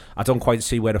 I don't quite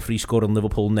see where a free score in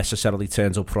Liverpool necessarily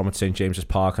turns up from at St James's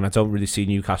Park, and I don't really see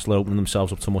Newcastle opening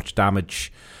themselves up to much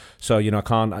damage. So, I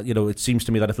can't, it seems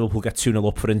to me that if Liverpool get 2-0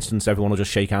 up, for instance, everyone will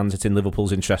just shake hands. It's in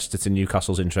Liverpool's interest, it's in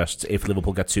Newcastle's interest if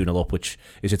Liverpool get 2-0 up, which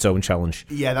is its own challenge.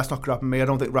 Yeah, that's not grabbing me. I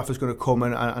don't think Rafa's going to come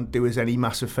and do us any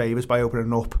massive favours by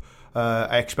opening up.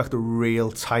 I expect a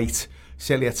real tight,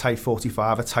 certainly a tight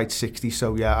 45, a tight 60.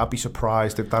 So, yeah, I'd be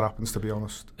surprised if that happens, to be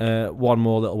honest. One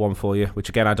more little one for you, which,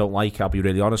 again, I don't like, I'll be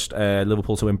really honest.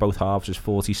 Liverpool to win both halves is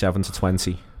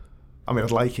 47-20. I mean,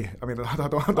 I'd like it. I mean, I'd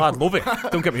love it.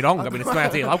 Don't get me wrong. I mean, it's my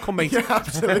ideal outcome, mate. Yeah,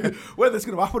 absolutely. Whether it's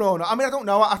going to happen or not. I mean, I don't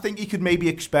know. I think you could maybe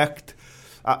expect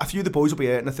a few of the boys will be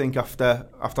hurting, I think, after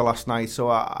last night. So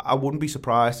I wouldn't be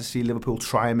surprised to see Liverpool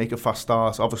try and make a fast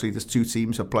start. Obviously, there's 2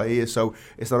 teams that play here, so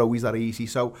it's not always that easy.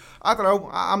 So I don't know.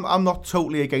 I'm not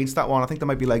totally against that one. I think there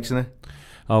might be legs in it.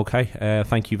 Okay,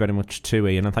 thank you very much to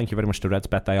Ian, and thank you very much to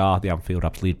RedsBet. They are the Anfield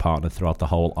Wraps lead partner throughout the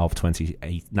whole of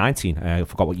 2019. I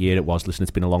forgot what year it was. Listen,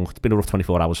 it's been a rough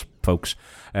 24 hours, folks.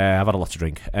 I've had a lot to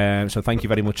drink. So thank you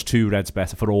very much to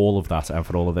RedsBet for all of that and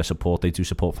for all of their support. They do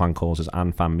support fan causes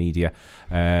and fan media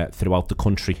throughout the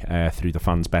country through the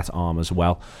Fans Bet arm as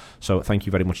well. So thank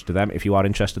you very much to them. If you are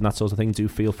interested in that sort of thing, do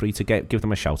feel free to give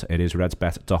them a shout. It is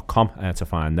redsbet.com to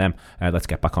find them. Let's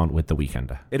get back on with the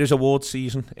Weekender. It is awards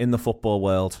season in the football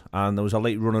world, and there was a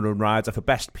late runner and rider for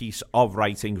best piece of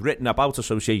writing written about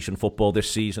association football this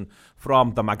season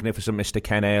from the magnificent Mr.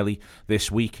 Ken Early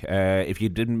this week. If you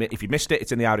missed it,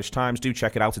 it's in the Irish Times. Do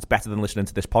check it out. It's better than listening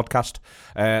to this podcast,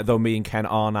 though me and Ken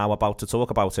are now about to talk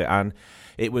about it. And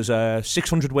it was a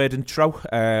 600-word intro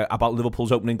about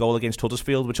Liverpool's opening goal against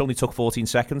Huddersfield, which only took 14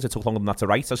 seconds. It took longer than that to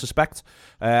write, I suspect.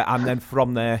 And then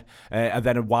from there, and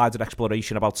then a wider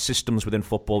exploration about systems within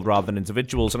football rather than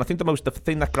individuals. And I think the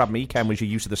thing that grabbed me, Ken, was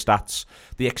your use of the stats,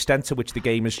 the extent to which the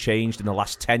game has changed in the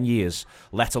last 10 years,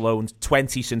 let alone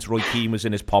 20 since Roy Keane was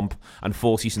in his pomp and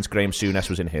 40 since Graham Souness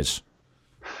was in his.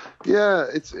 Yeah,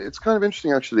 it's kind of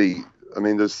interesting, actually. I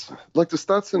mean, there's like the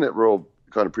stats in it were all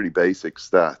kind of pretty basic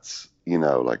stats, you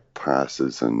know, like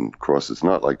passes and crosses,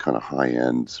 not like kind of high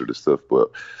end sort of stuff. But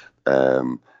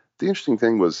the interesting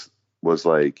thing was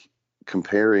like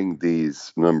comparing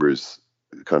these numbers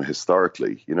kind of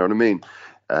historically, you know what I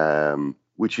mean?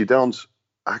 Which you don't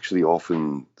actually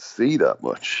often see that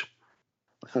much.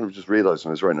 I kind of just realized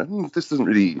when I was writing, this doesn't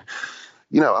really,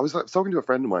 you know, I was talking to a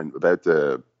friend of mine about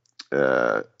the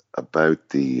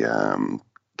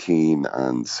Keane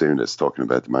and Souness talking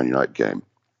about the Man United game,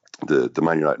 the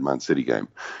Man United Man City game,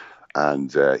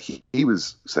 and he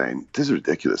was saying, this is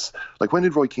ridiculous. Like, when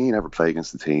did Roy Keane ever play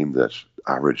against a team that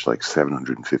averaged like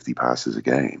 750 passes a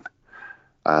game?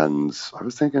 And I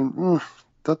was thinking,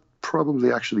 that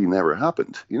probably actually never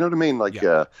happened. You know what I mean? Like,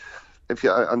 but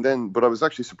I was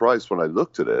actually surprised when I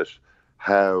looked at it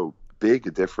how big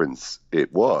a difference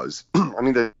it was. I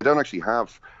mean, they don't actually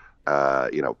have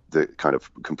the kind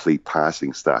of complete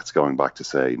passing stats going back to,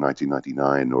 say,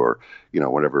 1999 or, you know,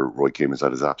 whenever Roy Keane was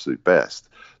at his absolute best.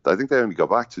 I think they only go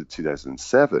back to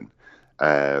 2007.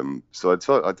 So I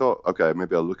thought, okay,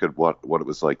 maybe I'll look at what it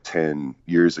was like 10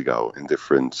 years ago in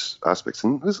different aspects.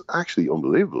 And it was actually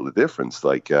unbelievable, the difference.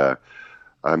 Like, I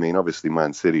mean, obviously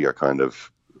Man City are playing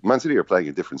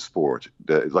a different sport,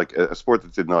 like a sport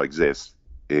that did not exist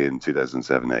in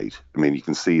 2007-8. I mean, you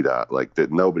can see that, like,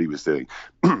 that nobody was doing.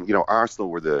 You know, Arsenal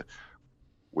were the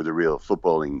real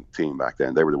footballing team back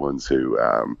then. They were the ones who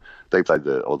they played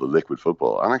all the liquid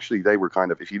football, and actually they were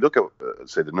kind of, if you look at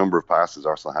say the number of passes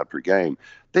Arsenal had per game,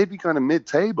 they'd be kind of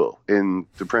mid-table in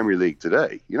the Premier League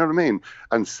today. You know what I mean?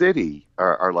 And City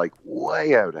are like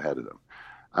way out ahead of them.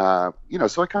 You know,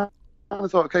 so I kind of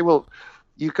thought, okay, well,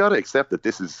 you've got to accept that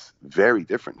this is very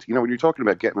different. You know, when you're talking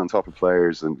about getting on top of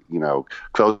players and, you know,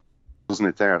 closing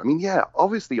it down, I mean, yeah,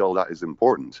 obviously all that is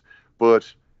important,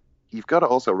 but you've got to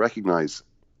also recognize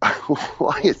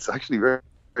why it's actually very,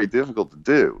 very difficult to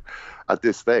do at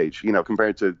this stage, you know,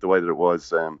 compared to the way that it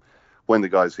was when the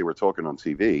guys who were talking on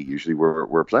TV usually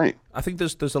were playing. I think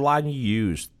there's a line you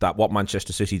use that what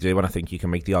Manchester City do, and I think you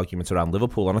can make the arguments around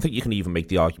Liverpool, and I think you can even make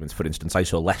the arguments, for instance, I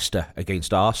saw Leicester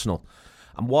against Arsenal,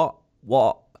 and what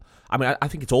I mean, I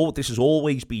think this has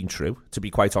always been true, to be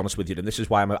quite honest with you, and this is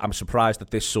why I'm surprised that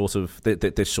this sort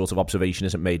of observation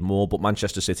isn't made more. But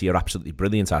Manchester City are absolutely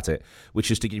brilliant at it,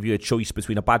 which is to give you a choice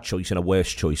between a bad choice and a worse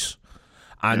choice,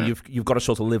 and you've got to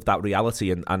sort of live that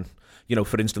reality. And you know,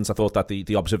 for instance, I thought that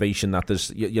the observation that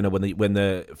there's, you know,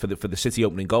 for the City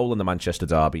opening goal in the Manchester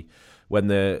derby, when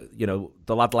the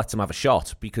lad lets him have a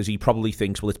shot because he probably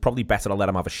thinks, well, it's probably better to let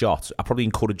him have a shot. I probably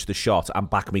encourage the shot and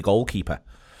back my goalkeeper.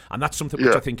 And that's something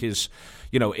which I think is,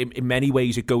 you know, in many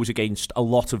ways it goes against a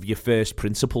lot of your first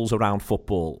principles around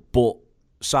football. But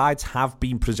sides have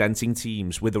been presenting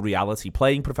teams with a reality.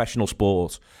 Playing professional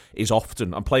sport is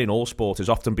often, and playing all sport is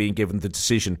often being given the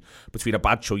decision between a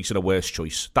bad choice and a worse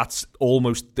choice. That's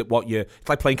almost it's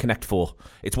like playing Connect 4.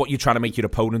 It's what you're trying to make your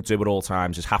opponent do at all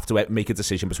times, is have to make a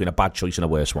decision between a bad choice and a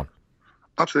worse one.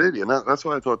 Absolutely, and that's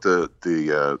why I thought the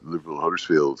Liverpool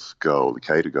Huddersfield goal, the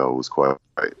Keita goal, was quite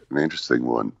an interesting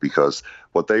one, because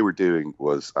what they were doing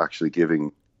was actually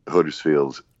giving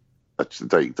Huddersfield,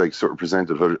 they sort of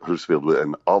presented Huddersfield with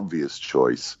an obvious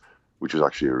choice, which was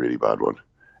actually a really bad one,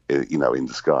 you know, in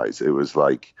disguise. It was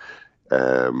like,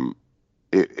 you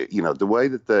know, the way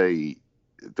that they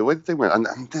the way that they went,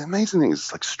 and the amazing thing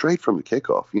is, like, straight from the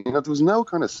kickoff, there was no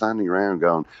kind of standing around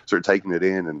going, sort of taking it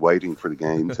in and waiting for the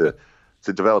game to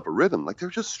develop a rhythm. Like, they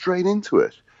were just straight into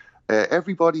it.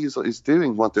 Everybody is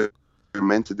doing what they're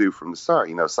meant to do from the start.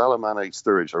 Salah, Mane,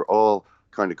 Sturridge are all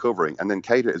kind of covering, and then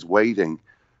Keita is waiting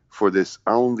for this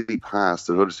only pass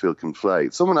that Huddersfield can play.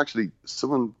 Someone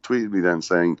tweeted me then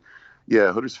saying,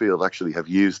 yeah, Huddersfield actually have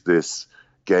used this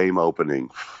game opening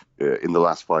in the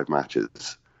last 5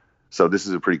 matches. So this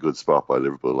is a pretty good spot by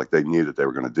Liverpool. Like, they knew that they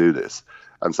were going to do this.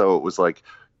 And so it was like,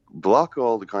 block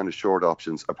all the kind of short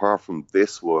options apart from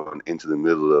this one into the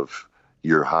middle of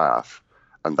your half.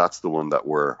 And that's the one that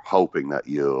we're hoping that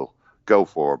you'll go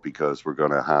for, because we're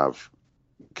going to have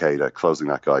Keita closing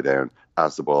that guy down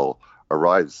as the ball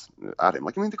arrives at him.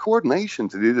 Like, the coordination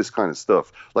to do this kind of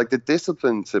stuff, like the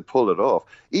discipline to pull it off.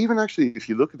 Even actually, if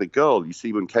you look at the goal, you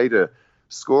see when Keita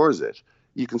scores it,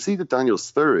 you can see that Daniel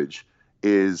Sturridge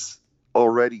is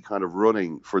already kind of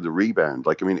running for the rebound.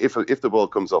 Like, if the ball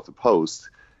comes off the post,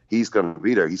 he's going to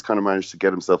be there. He's kind of managed to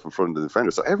get himself in front of the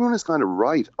defender. So everyone is kind of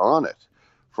right on it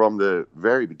from the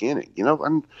very beginning,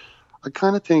 and I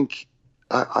kind of think,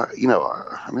 I've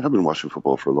been watching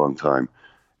football for a long time.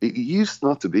 It used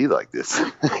not to be like this.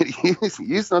 It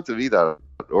used not to be that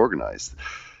organized.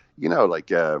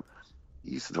 You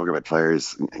used to talk about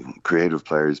players, creative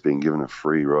players being given a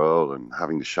free role and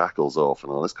having the shackles off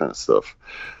and all this kind of stuff.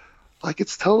 Like,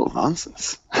 it's total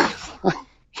nonsense.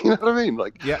 You know what I mean?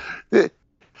 Like, yeah.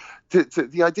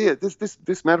 The idea,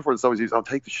 this metaphor that's always used, I'll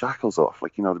take the shackles off.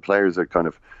 Like, the players are kind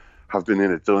of have been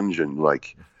in a dungeon,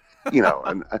 like,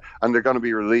 and they're going to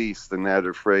be released, and now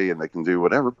they're free and they can do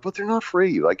whatever, but they're not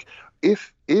free. Like,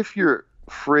 if you're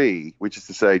free, which is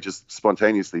to say just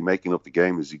spontaneously making up the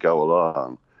game as you go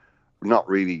along, not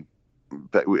really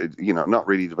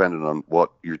dependent on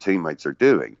what your teammates are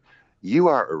doing, you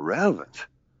are irrelevant.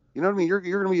 You know what I mean? You're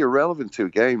going to be irrelevant to a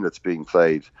game that's being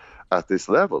played at this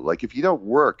level. Like, if you don't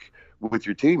work with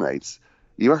your teammates,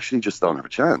 you actually just don't have a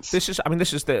chance. There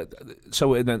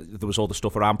was all the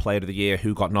stuff around Player of the Year,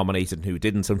 who got nominated and who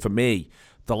didn't. And for me,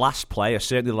 certainly the last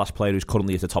player who's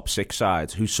currently at the top 6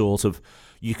 sides, who sort of,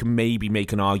 you can maybe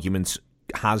make an argument,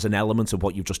 has an element of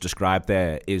what you've just described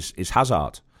there, is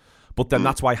Hazard. But then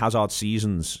that's why Hazard's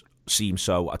seasons seem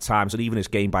so, at times, and even his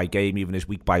game by game, even his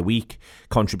week by week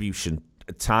contribution,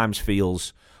 at times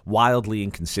feels wildly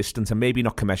inconsistent, and maybe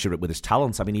not commensurate with his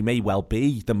talent. He may well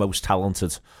be the most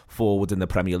talented forward in the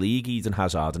Premier League, Eden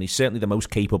Hazard, and he's certainly the most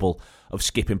capable of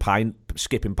skipping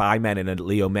by men in a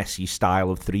Leo Messi style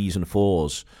of 3s and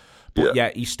 4s. But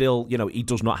yeah, he's still, he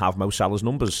does not have Mo Salah's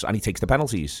numbers, and he takes the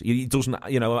penalties. He doesn't,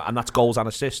 and that's goals and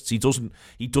assists. He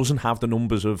doesn't have the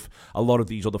numbers of a lot of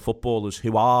these other footballers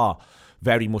who are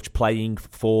very much playing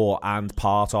for and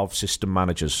part of system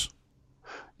managers.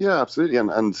 Yeah, absolutely,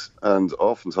 and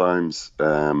oftentimes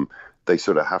they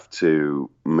sort of have to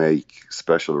make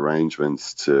special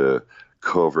arrangements to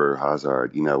cover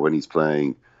Hazard. When he's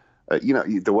playing,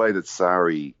 the way that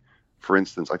Sarri, for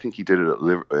instance, I think he did it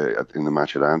in the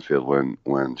match at Anfield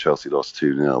when Chelsea lost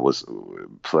 2-0, was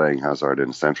playing Hazard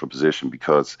in a central position,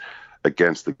 because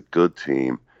against a good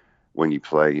team, when you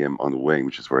play him on the wing,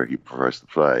 which is where he prefers to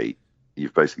play,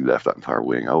 you've basically left that entire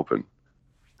wing open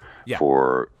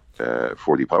for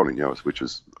the opponent, which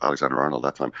was Alexander-Arnold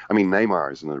that time.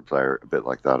 Neymar is another player a bit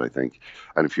like that, I think.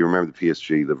 And if you remember the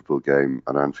PSG-Liverpool game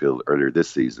at Anfield earlier this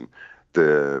season,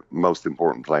 the most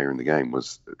important player in the game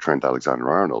was Trent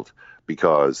Alexander-Arnold,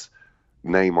 because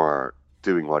Neymar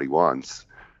doing what he wants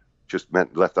just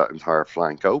left that entire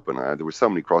flank open. There were so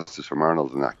many crosses from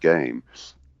Arnold in that game.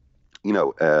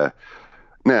 Now,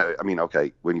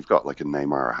 okay, when you've got like a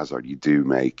Neymar or Hazard, you do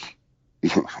make...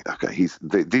 okay,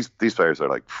 these players are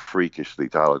like freakishly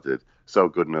talented, so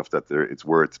good enough that it's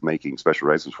worth making special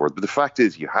arrangements for it. But the fact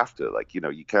is, you have to,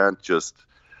 you can't just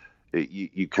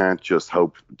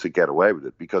hope to get away with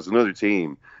it, because another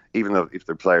team, even though if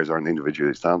their players aren't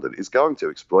individually talented, is going to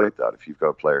exploit that if you've got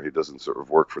a player who doesn't sort of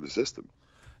work for the system.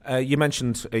 You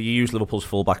mentioned you used Liverpool's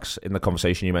fullbacks in the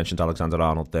conversation. You mentioned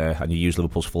Alexander-Arnold there, and you used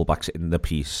Liverpool's fullbacks in the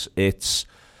piece.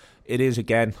 It is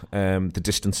again, the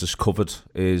distances covered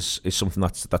is something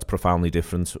that's profoundly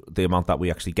different. The amount that we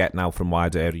actually get now from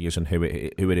wide areas, and who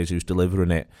it is who's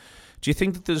delivering it. Do you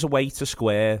think that there's a way to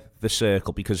square the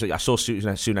circle? Because I saw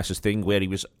Souness's thing where he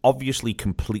was obviously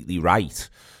completely right.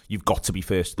 You've got to be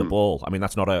first to the ball.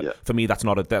 That's not for me, that's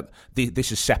not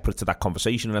this is separate to that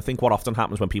conversation. And I think what often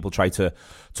happens when people try to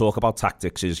talk about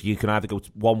tactics is you can either go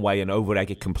one way and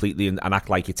over-egg it completely and act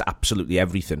like it's absolutely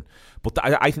everything. But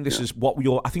I think this is what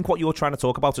you're trying to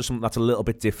talk about is something that's a little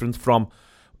bit different from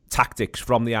tactics,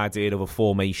 from the idea of a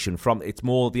formation, it's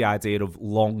more the idea of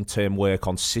long-term work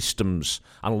on systems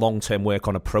and long-term work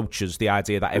on approaches, the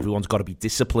idea that everyone's got to be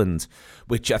disciplined,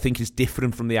 which I think is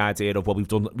different from the idea of, well,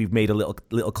 we've made a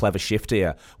little clever shift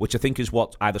here, which I think is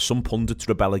what either some pundits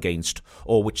rebel against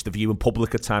or which the viewing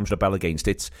public at times rebel against.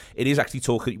 It is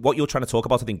actually what you're trying to talk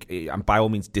about, I think, and by all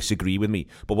means disagree with me,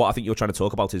 but what I think you're trying to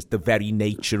talk about is the very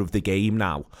nature of the game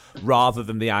now, rather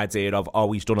than the idea of,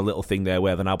 he's done a little thing there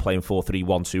where they're now playing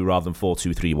 4-3-1-2 rather than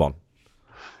 4-2-3-1.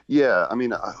 Yeah, I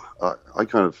mean, I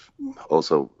kind of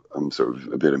also am sort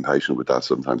of a bit impatient with that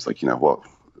sometimes. Like,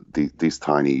 these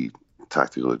tiny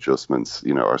tactical adjustments,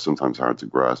 are sometimes hard to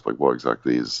grasp. Like,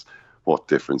 what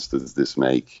difference does this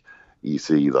make? You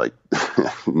see, like,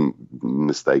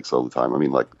 mistakes all the time. I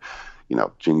mean, like,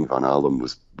 Gini Van Allen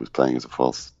was playing as a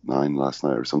false nine last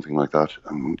night or something like that.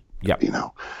 And,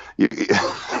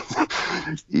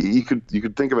 you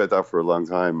could think about that for a long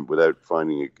time without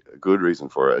finding a good reason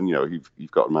for it. And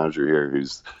you've got a manager here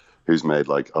who's made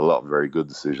like a lot of very good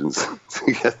decisions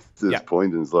to get to this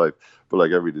point in his life, but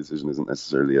like every decision isn't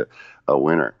necessarily a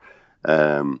winner.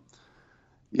 I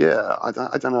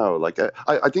don't know. Like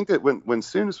I think that when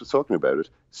Souness was talking about it,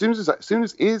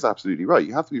 Souness is absolutely right.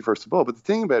 You have to be first of all. But the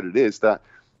thing about it is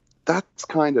that's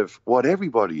kind of what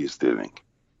everybody is doing.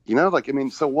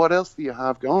 So what else do you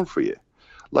have going for you?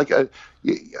 Like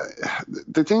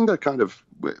the thing that kind of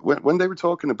when they were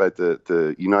talking about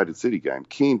the United City game,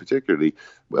 Keane particularly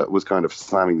was kind of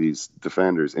slamming these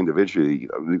defenders individually,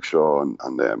 Luke Shaw and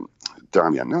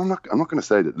Darmian. No, I'm not going to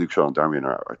say that Luke Shaw and Darmian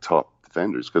are top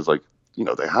defenders, because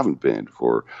they haven't been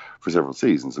for several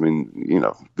seasons. I mean,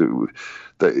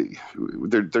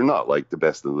 they're not like the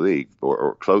best in the league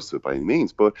or close to it by any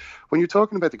means. But when you're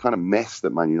talking about the kind of mess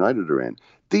that Man United are in,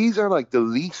 these are like the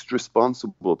least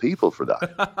responsible people for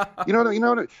that. You know what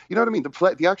I mean?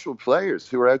 The actual players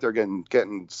who are out there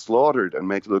getting slaughtered and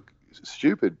made to look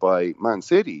stupid by Man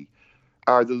City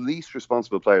are the least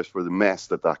responsible players for the mess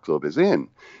that club is in.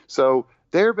 So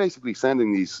they're basically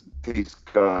sending these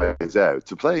guys out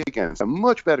to play against a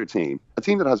much better team, a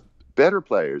team that has better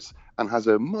players and has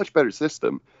a much better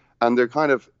system, and they're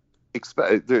kind of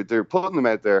they're putting them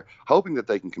out there hoping that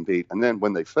they can compete, and then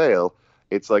when they fail,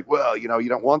 it's like, well, you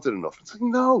don't want it enough. It's like,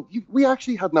 no, we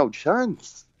actually had no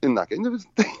chance in that game.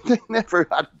 They never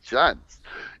had a chance.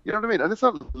 You know what I mean? And it's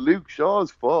not Luke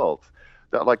Shaw's fault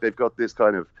that like they've got this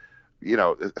kind of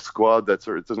a squad that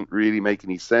sort of doesn't really make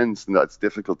any sense, and that's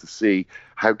difficult to see.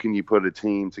 How can you put a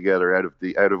team together out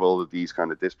of all of these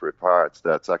kind of disparate parts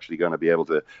that's actually going to be able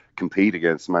to compete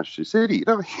against Manchester City?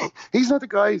 He's not the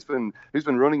guy who's been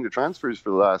running the transfers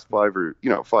for the last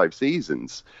 5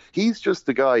 seasons. He's just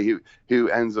the guy who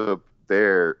ends up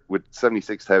there with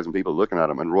 76,000 people looking at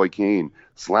him and Roy Keane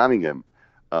slamming him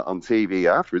on TV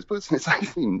afterwards. But it's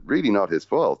actually really not his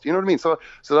fault. You know what I mean? So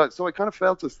I kind of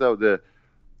felt as though the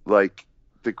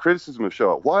criticism of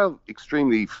Shaw, while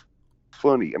extremely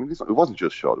funny, I mean, it wasn't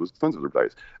just Shaw, there was tons of other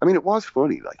players. I mean, it was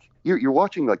funny. Like, you're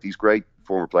watching like these great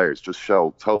former players just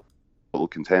show total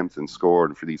contempt and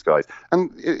scorn for these guys,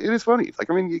 and it is funny. It's like,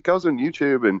 I mean, it goes on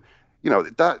YouTube, and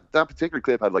that particular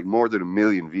clip had like more than 1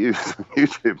 million views on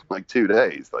YouTube in like 2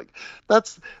 days. Like,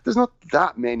 there's not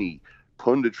that many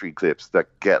punditry clips that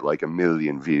get like 1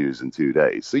 million views in 2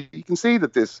 days. So you can see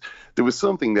that there was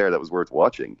something there that was worth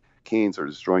watching. Keane sort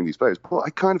of destroying these players, but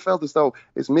I kind of felt as though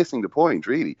it's missing the point,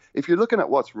 really. If you're looking at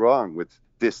what's wrong with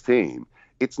this team,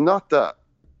 it's not that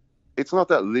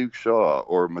Luke Shaw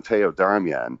or Matteo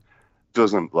Darmian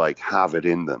doesn't like have it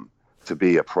in them to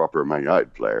be a proper Man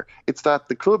United player. It's that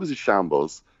the club is a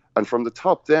shambles, and from the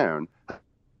top down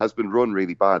has been run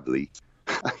really badly.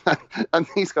 And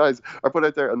these guys are put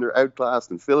out there and they're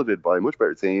outclassed and filleted by a much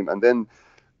better team, and then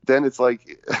it's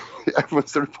like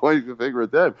everyone's sort of pointing the finger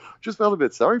at them. Just felt a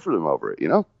bit sorry for them over it,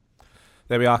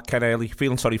 There we are, Ken Early,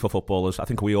 feeling sorry for footballers. I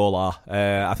think we all are.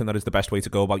 I think that is the best way to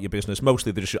go about your business.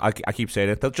 Mostly, I keep saying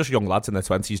it, they're just young lads in their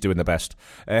 20s doing the best.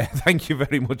 Thank you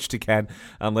very much to Ken,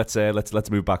 and let's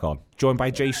move back on. Joined by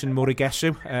Jason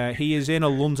Murigesu. He is in a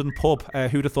London pub.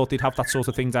 Who'd have thought they'd have that sort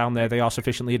of thing down there? They are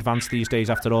sufficiently advanced these days,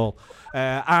 after all.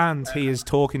 And he is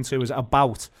talking to us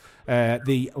about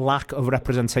the lack of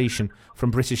representation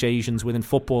from British Asians within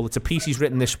football. It's a piece he's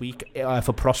written this week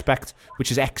for Prospect,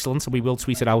 which is excellent, and we will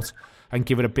tweet it out and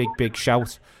give it a big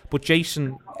shout. But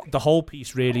Jason, the whole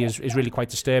piece really is really quite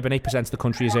disturbing. 8% of the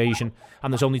country is Asian,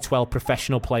 and there's only 12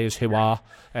 professional players who are.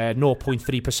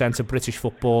 0.3% of British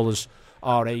footballers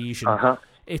are Asian.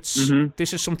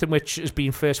 This is something which has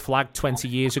been first flagged 20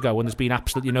 years ago, and there's been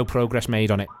absolutely no progress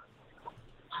made on it.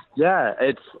 Yeah,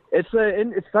 it's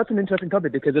such an interesting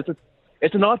topic, because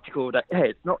it's an article that,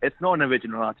 hey, it's not an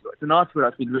original article. It's an article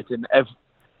that's been written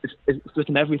it's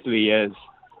written every 3 years.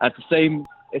 And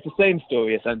it's the same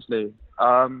story essentially.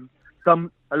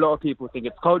 A lot of people think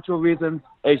it's cultural reasons.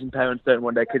 Asian parents don't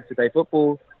want their kids to play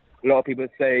football. A lot of people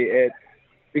say it's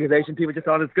because Asian people just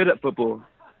aren't as good at football.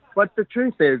 But the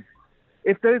truth is,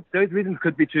 if those reasons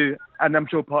could be true, and I'm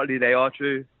sure partly they are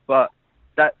true, but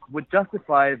that would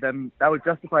justify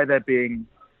there being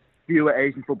fewer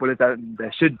Asian footballers than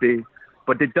there should be.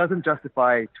 But it doesn't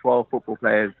justify 12 football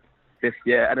players this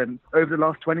year. And then over the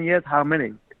last 20 years, how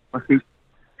many? Must be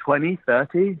 20,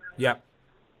 30? Yeah.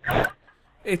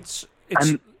 It's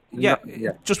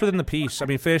just within the piece. I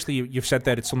mean, firstly, you've said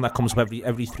that it's something that comes up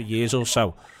every 3 years or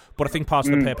so. But I think part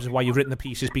of the purpose of why you've written the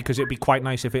piece is because it'd be quite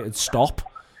nice if it would stop.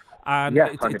 And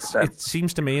it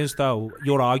seems to me as though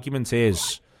your argument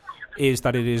is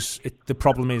that the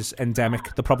problem is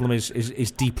endemic. The problem is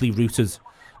deeply rooted,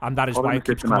 and that is why it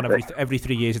keeps coming every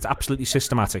 3 years. It's absolutely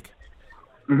systematic.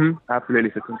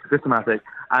 Absolutely systematic,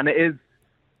 and it is.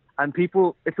 And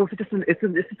people, it's also just an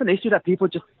issue that people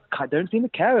just don't seem to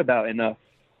care about enough.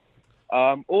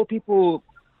 Or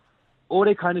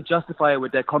they kind of justify it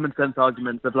with their common sense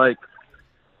arguments of like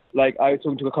I was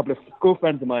talking to a couple of school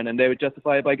friends of mine, and they would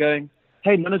justify it by going,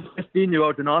 "Hey, none of the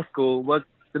 15-year-olds in our school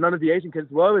none of the Asian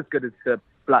kids were as good as the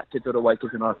black kids or the white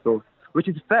kids in our school," which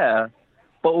is fair.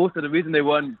 But also the reason they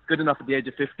weren't good enough at the age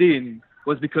of 15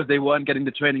 was because they weren't getting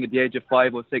the training at the age of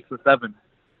 5 or 6 or 7.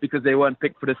 Because they weren't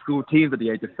picked for the school teams at the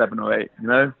age of 7 or 8, you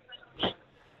know?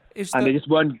 They just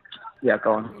weren't... Yeah,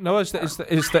 go on. No, is there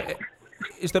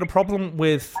a problem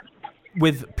with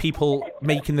people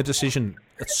making the decision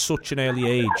at such an early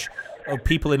age, of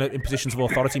people in positions of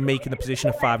authority making the position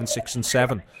of 5 and 6 and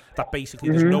 7, that basically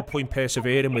there's no point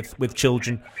persevering with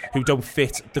children who don't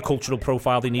fit the cultural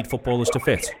profile they need footballers to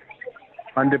fit?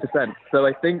 100%. So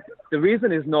I think the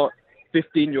reason is not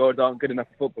 15-year-olds aren't good enough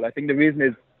for football. I think the reason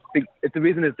is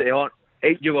they aren't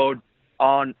 8-year-old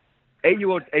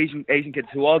Asian kids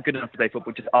who are good enough to play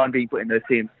football just aren't being put in those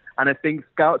teams. And I think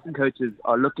scouts and coaches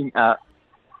are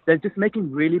they're just making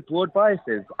really broad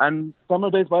biases, and some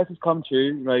of those biases come true.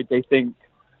 You know,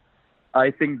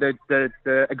 I think that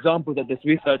the examples that this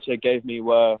researcher gave me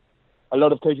were a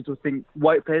lot of coaches will think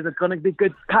white players are going to be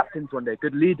good captains one day,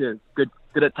 good leaders, good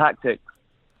at tactics,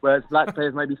 whereas black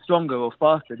players might be stronger or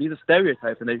faster. These are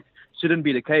stereotypes, and they shouldn't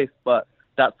be the case, but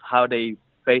that's how they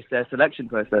base their selection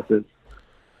processes.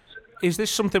 Is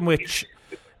this something which,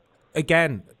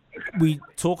 again, we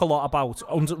talk a lot about,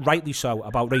 rightly so,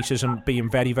 about racism being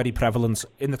very, very prevalent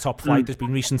in the top flight? There's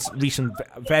been recent,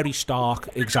 very stark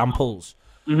examples.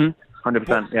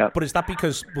 100%, yeah. But is that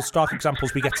because, with stark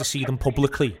examples, we get to see them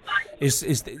publicly? Is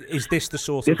this the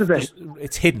sort of...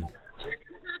 it's hidden?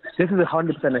 This is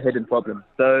 100% a hidden problem.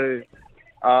 So...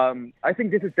 I think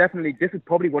this is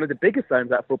probably one of the biggest signs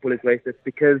that football is racist,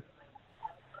 because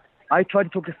I tried to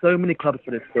talk to so many clubs for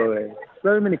this story,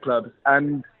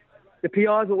 and the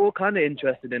PRs were all kind of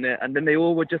interested in it, and then they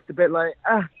all were just a bit like,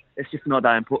 it's just not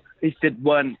that important.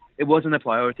 It wasn't a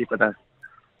priority for them.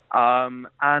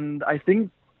 And I think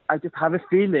I just have a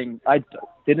feeling I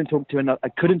couldn't talk to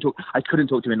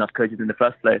enough coaches in the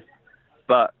first place.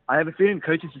 But I have a feeling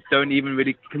coaches just don't even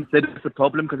really consider this a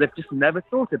problem because they've just never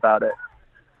thought about it.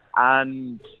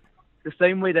 And the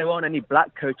same way there aren't any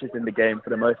black coaches in the game for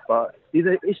the most part. These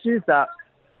are issues that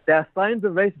there are signs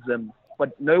of racism,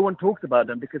 but no one talks about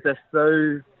them because they're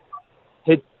so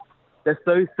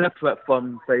separate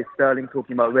from, say, Sterling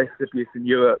talking about racist abuse in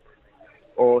Europe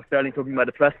or Sterling talking about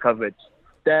the press coverage.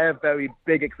 They're very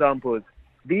big examples.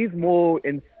 These are more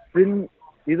hidden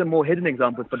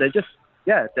examples, but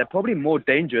they're probably more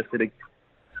dangerous.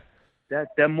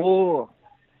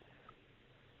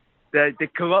 They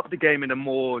corrupt the game in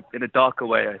a darker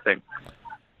way, I think.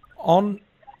 On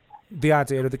the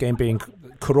idea of the game being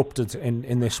corrupted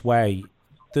in this way,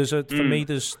 for me,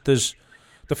 there's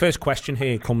the first question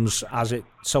here comes, as it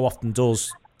so often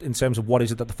does, in terms of what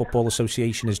is it that the Football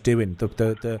Association is doing.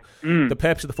 The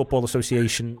purpose of the Football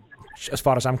Association, as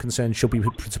far as I'm concerned, should be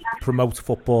to promote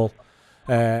football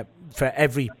for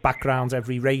every background,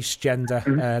 every race, gender.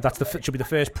 Should be the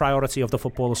first priority of the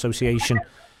Football Association.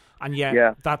 And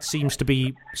yet, that seems to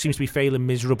be failing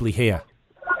miserably here.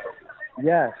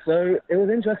 Yeah, so it was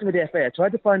interesting with the FA. I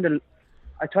tried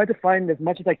to find as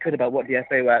much as I could about what the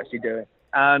FA were actually doing,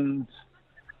 and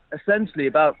essentially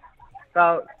about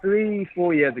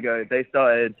 3-4 years ago, they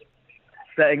started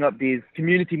setting up these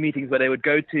community meetings where they would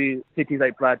go to cities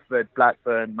like Bradford,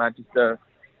 Blackburn, Manchester,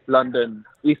 London,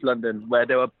 East London, where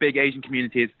there were big Asian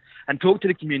communities, and talk to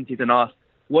the communities and ask,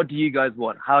 what do you guys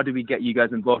want? How do we get you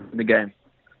guys involved in the game?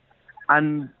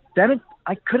 And then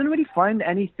I couldn't really find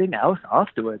anything else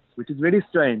afterwards, which is really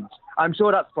strange. I'm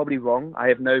sure that's probably wrong. I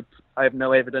have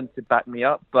no evidence to back me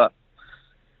up, but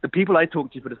the people I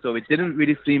talked to for the story couldn't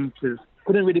really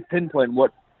pinpoint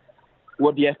what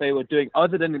the FA were doing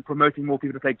other than promoting more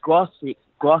people to play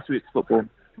grassroots football,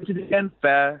 which is again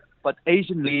fair. But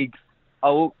Asian leagues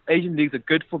are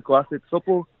good for grassroots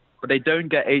football, but they don't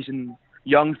get Asian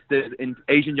youngsters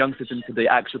into the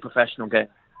actual professional game,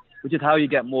 which is how you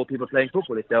get more people playing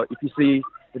football. If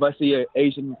I see an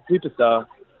Asian superstar,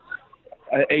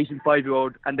 an Asian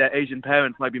 5-year-old, and their Asian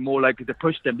parents might be more likely to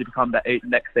push them to become that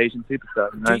next Asian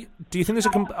superstar. You know? Do you think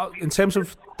there's in terms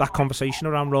of that conversation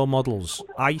around role models?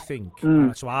 I think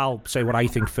so. I'll say what I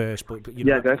think first, but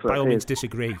by all means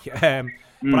disagree.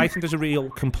 But I think there's a real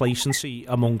complacency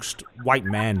amongst white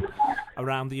men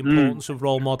around the importance of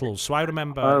role models. So I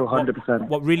remember 100%.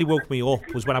 What really woke me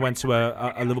up was when I went to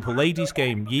a Liverpool ladies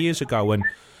game years ago, and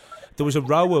there was a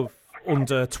row of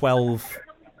under 12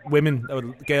 women,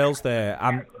 girls there,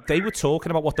 and they were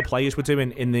talking about what the players were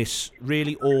doing in this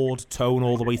really awed tone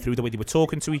all the way through, the way they were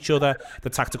talking to each other, the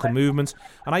tactical movement.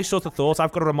 And I sort of thought,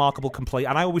 I've got a remarkable complaint,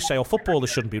 and I always say, footballers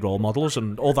shouldn't be role models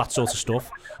and all that sort of stuff,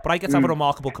 but I get to have a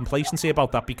remarkable complacency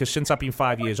about that, because since I've been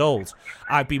 5 years old,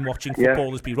 I've been watching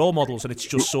footballers be role models, and it's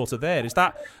just sort of there.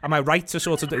 Am I right to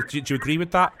sort of, do you agree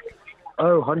with that?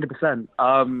 Oh, 100%.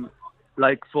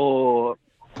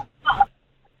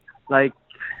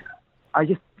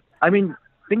 I think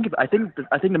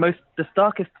the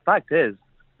starkest fact is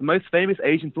the most famous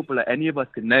Asian footballer any of us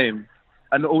could name,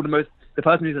 and the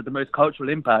person who's had the most cultural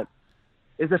impact,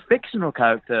 is a fictional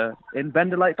character in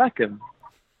Bender Like Beckham,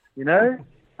 you know?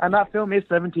 And that film is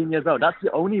 17 years old. That's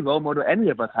the only role model any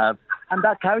of us have, and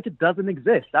that character doesn't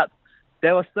exist.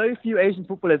 There are so few Asian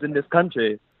footballers in this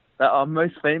country that our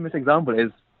most famous example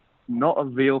is not a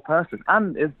real person,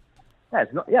 and it's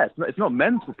not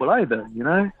men's football either, you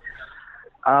know?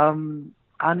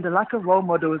 And the lack of role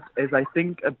models is, I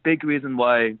think, a big reason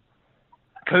why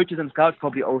coaches and scouts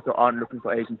probably also aren't looking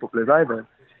for Asian footballers either.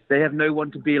 They have no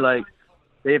one to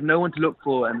look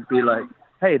for and be like,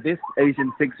 hey, this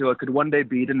Asian 6-year-old could one day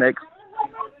be the next,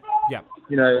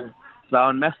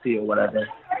 Brown Messi or whatever.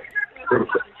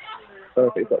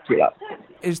 It's not too loud.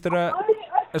 Is there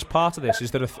as part of this,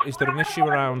 is there an issue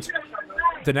around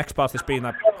the next part of this being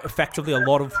that effectively a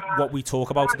lot of what we talk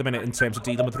about at the minute in terms of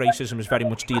dealing with racism is very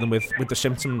much dealing with the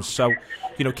symptoms. So,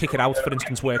 Kick It Out, for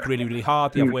instance, work really, really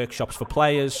hard. They have workshops for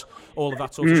players, all of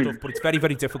that sort of stuff. But it's very,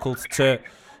 very difficult to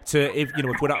if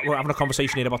we're having a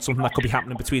conversation here about something that could be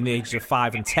happening between the ages of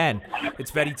 5 and 10,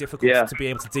 it's very difficult to be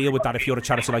able to deal with that if you're a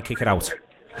charity like Kick It Out.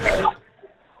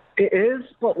 It is,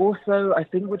 but also I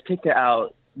think with Kick It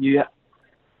Out, I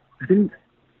think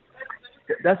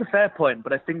that's a fair point,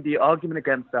 but I think the argument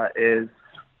against that is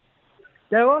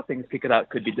there are things Kick It Out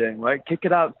could be doing, right? Kick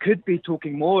It Out could be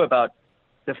talking more about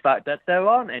the fact that there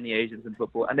aren't any Asians in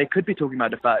football, and they could be talking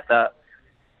about the fact that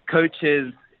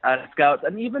coaches and scouts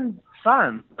and even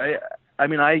fans, right? I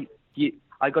mean, I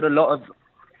got a lot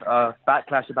of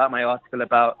backlash about my article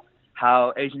about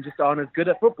how Asians just aren't as good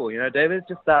at football. There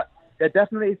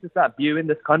definitely is just that view in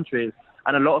this country,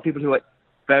 and a lot of people who are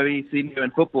very senior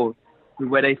in football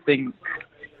where they think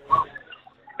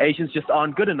Asians just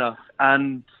aren't good enough,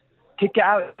 and Kick It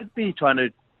Out should be trying to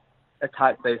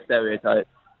attack those stereotypes,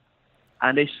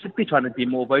 and they should be trying to be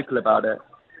more vocal about it.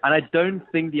 And I don't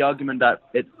think the argument that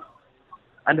it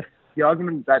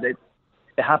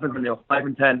happens when you're 5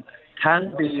 and 10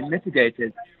 can be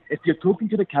mitigated if you're talking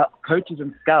to the coaches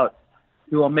and scouts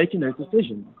who are making those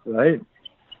decisions, right?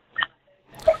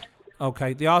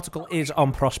 Okay, the article is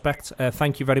on Prospect.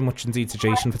 Thank you very much indeed to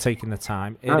Jason for taking the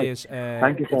time.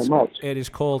 Thank you so much. It is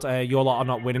called Your Lot Are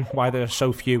Not Winning, Why There Are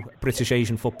So Few British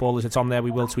Asian Footballers. It's on there.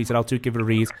 We will tweet it out. Do give it a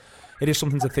read. It is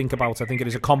something to think about. I think it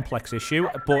is a complex issue,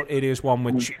 but it is one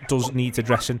which does need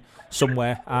addressing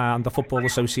somewhere, and the Football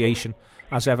Association,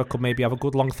 as ever, could maybe have a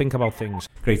good long think about things.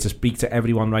 Great to speak to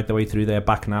everyone right the way through there.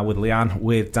 Back now with Leanne,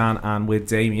 with Dan and with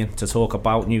Damien to talk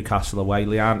about Newcastle away.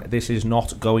 Leanne, this is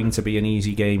not going to be an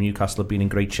easy game. Newcastle have been in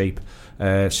great shape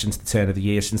since the turn of the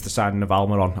year, since the signing of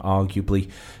Almiron, arguably.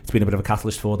 It's been a bit of a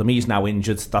catalyst for them. He's now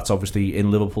injured. That's obviously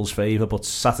in Liverpool's favour, but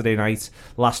Saturday night,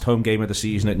 last home game of the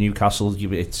season at Newcastle,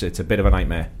 it's a bit of a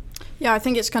nightmare. Yeah, I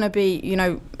think it's going to be,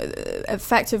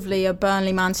 effectively a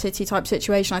Burnley Man City type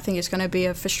situation. I think it's going to be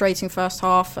a frustrating first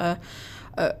half,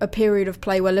 a period of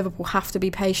play where Liverpool have to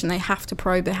be patient, they have to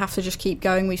probe, they have to just keep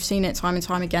going. We've seen it time and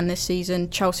time again this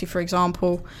season. Chelsea, for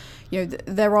example,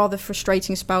 there are the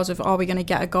frustrating spells of, are we going to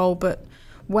get a goal? But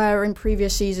where in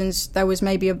previous seasons there was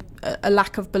maybe a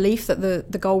lack of belief that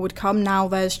the goal would come, now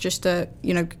there's just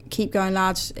keep going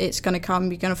lads, it's going to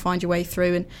come, you're going to find your way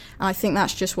through, and I think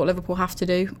that's just what Liverpool have to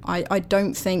do. I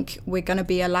don't think we're going to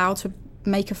be allowed to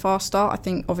make a fast start. I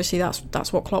think obviously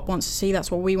that's what Klopp wants to see,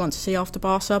 that's what we want to see after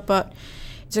Barca, but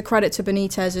it's a credit to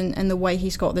Benitez and the way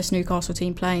he's got this Newcastle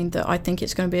team playing that I think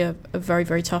it's going to be a very,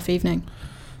 very tough evening.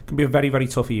 It can be a very, very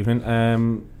tough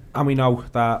evening. And we know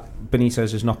that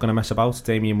Benitez is not going to mess about.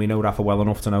 Damien, we know Rafa well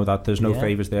enough to know that there's no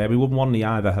favours there. We wouldn't want any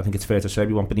either. I think it's fair to say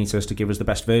we want Benitez to give us the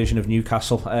best version of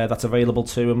Newcastle that's available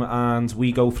to him, and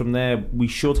we go from there. We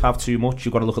should have too much.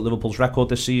 You've got to look at Liverpool's record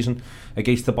this season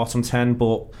against the bottom 10,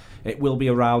 but it will be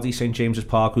a rowdy St James's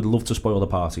Park. We'd love to spoil the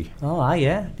party. Oh,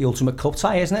 yeah. The ultimate cup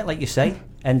tie, isn't it? Like you say,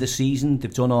 end of season,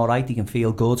 they've done all right. They can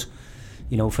feel good,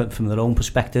 from their own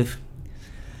perspective.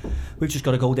 We've just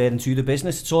got to go there and do the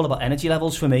business. It's all about energy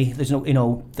levels for me. There's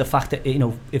no, the fact that,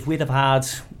 if we'd have had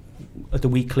the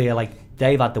week clear like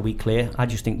they've had the week clear, I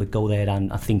just think we'd go there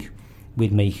and I think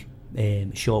we'd make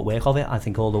short work of it. I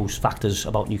think all those factors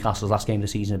about Newcastle's last game of the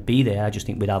season would be there. I just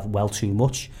think we'd have well too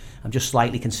much. I'm just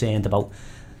slightly concerned about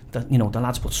the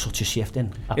lads put such a shift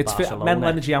in at it's Barcelona. Mental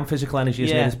energy and physical energy,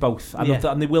 isn't it? It's both.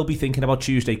 And they will be thinking about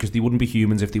Tuesday because they wouldn't be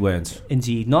humans if they weren't.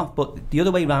 Indeed not. But the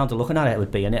other way round of looking at it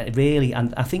would be,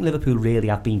 and I think Liverpool really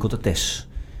have been good at this,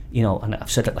 and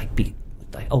I've said it like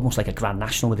almost like a Grand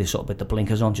National with this sort of with the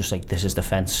blinkers on, just like this is the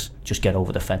fence, just get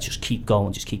over the fence, just keep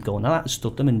going. Now that has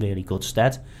stood them in really good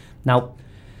stead. Now,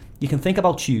 you can think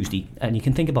about Tuesday, and you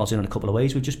can think about it in a couple of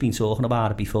ways. We've just been talking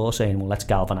about it before, saying, well, let's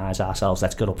galvanise ourselves,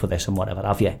 let's get up for this and whatever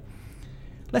have you.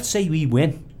 Let's say we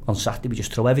win on Saturday, we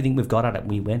just throw everything we've got at it and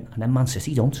we win, and then Man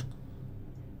City don't.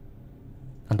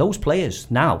 And those players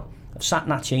now have sat in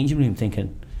that changing room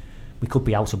thinking, we could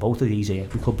be out of both of these here,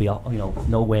 we could be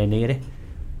nowhere near it.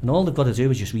 And all they've got to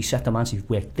do is just reset the man. You've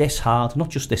worked this hard, not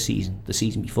just this season, the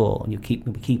season before, and you keep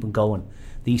them going.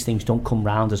 These things don't come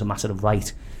round as a matter of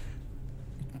right.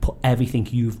 Put everything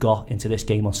you've got into this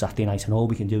game on Saturday night, and all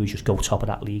we can do is just go top of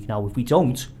that league. Now, if we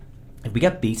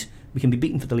get beat, we can be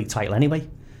beaten for the league title anyway.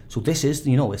 So this is,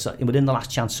 it's within the last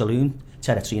chance saloon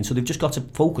territory, and so they've just got to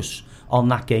focus on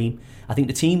that game. I think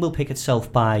the team will pick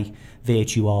itself by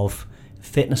virtue of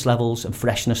fitness levels and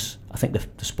freshness. I think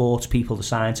the sports people, the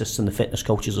scientists and the fitness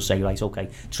coaches will say, right, okay,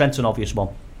 Trent's an obvious one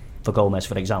for Gomez,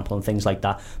 for example, and things like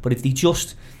that. But if they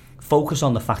just focus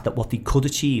on the fact that what they could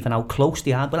achieve and how close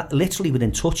they are, but literally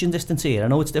within touching distance here. I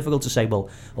know it's difficult to say, well,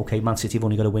 okay, Man City have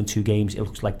only got to win 2 games. It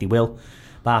looks like they will.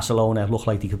 Barcelona look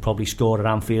like they could probably score at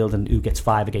Anfield, and who gets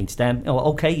 5 against them?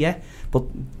 Okay, yeah. But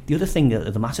the other thing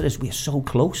that the matter is we're so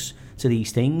close to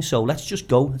these things. So let's just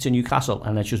go to Newcastle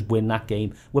and let's just win that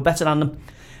game. We're better than them.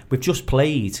 We've just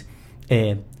played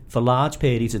for large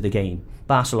periods of the game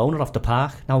Barcelona off the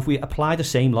park. Now, if we apply the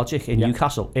same logic in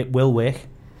Newcastle, it will work.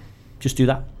 Just do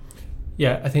that.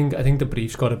 Yeah, I think the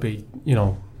brief's got to be,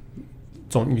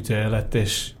 don't you dare let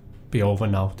this be over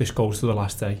now. This goes to the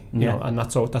last day, you know, and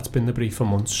that's been the brief for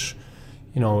months.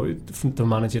 The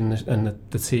manager and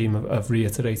the team have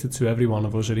reiterated to every one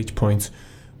of us at each point,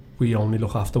 we only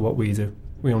look after what we do.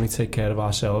 We only take care of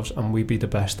ourselves, and we be the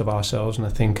best of ourselves. And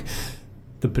I think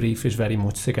the brief is very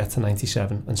much to get to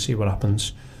 97 and see what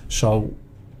happens. So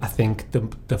I think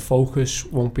the focus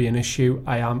won't be an issue.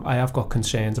 I have got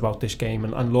concerns about this game,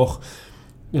 and look,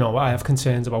 I have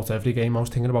concerns about every game. I was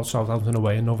thinking about Southampton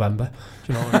away in November.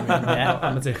 Do you know what I mean?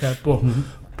 I'm a dickhead,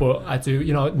 but I do.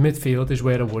 Midfield is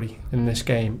where I worry in this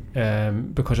game,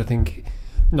 because I think,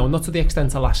 not to the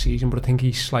extent of last season, but I think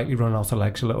he's slightly run out of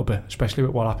legs a little bit, especially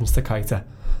with what happens to Keita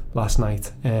last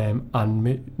night.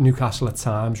 And Newcastle at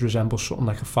times resembles something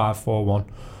like a 5-4-1.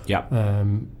 Yeah.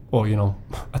 Or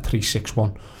a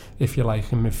 3-6-1, if you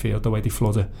like, in midfield, the way they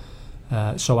flood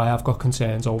it. So I have got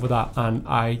concerns over that, and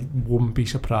I wouldn't be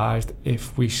surprised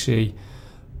if we see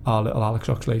our little Alex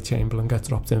Oxlade-Chamberlain get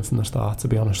dropped in from the start, to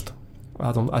be honest.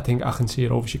 I think I can see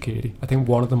it over Shaqiri. I think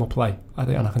one of them will play,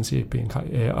 and I can see it being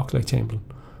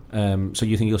Oxlade-Chamberlain. So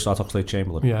you think you'll start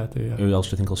Oxlade-Chamberlain? Yeah, I do, yeah. Who else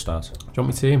do you think will start? Do you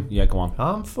want my team? Yeah, go on.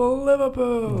 I'm for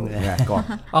Liverpool. Yeah, go on.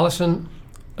 Alisson,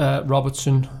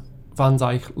 Robertson, Van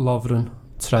Dijk, Lovren,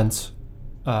 Trent,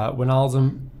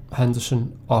 Wijnaldum,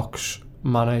 Henderson, Ox,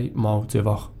 Mane, Mo,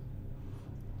 Divock.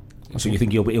 So you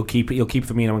think he'll keep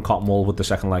Firmino and Cottonwall with the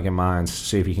second leg in mind,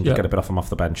 see if he can just get a bit off him off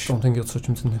the bench? Don't think he'll touch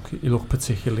him. He looked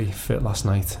particularly fit last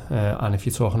night, and if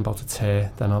you're talking about a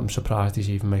tear, then I'm surprised he's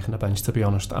even making the bench, to be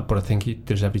honest. But I think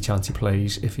there's every chance he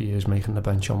plays if he is making the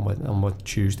bench on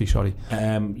Tuesday. Sorry.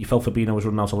 You felt Fabinho was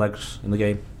running out of legs in the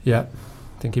game? Yeah,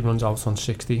 I think he runs out on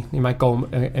 60. He might go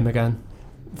him again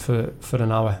for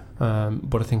an hour,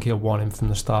 but I think he'll want him from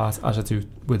the start, as I do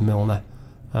with Milner.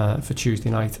 for Tuesday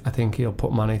night. I think he'll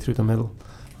put Mane through the middle,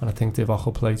 and I think Divock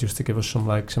will play just to give us some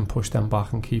legs and push them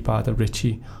back and keep either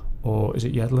Richie or is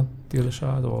it Yedlin the other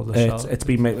side or the it's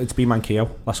been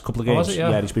Manquillo last couple of games.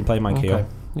 Yeah, he's been playing Manquillo. Okay.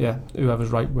 Yeah, whoever's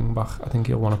right wing back, I think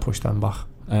he'll want to push them back.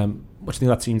 What do you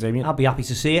think of that team, Damien? I'd be happy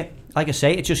to see it. Like I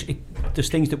say, there's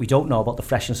things that we don't know about the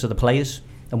freshness of the players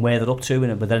and where they're up to,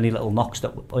 and with any little knocks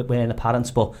that weren't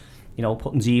apparent. But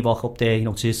putting Divock up there,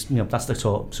 that's the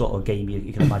sort of game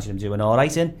you can imagine him doing all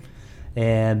right in.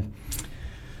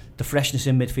 The freshness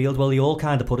in midfield, well, they all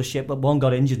kind of put a shift, but one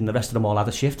got injured and the rest of them all had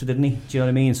a shift, didn't he? Do you know what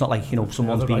I mean? It's not like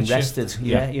someone's been rested.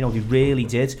 Yeah, they really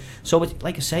did. So,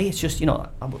 like I say, it's just I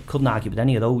couldn't argue with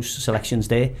any of those selections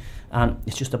there, and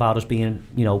it's just about us being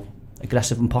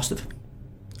aggressive and positive.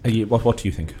 What do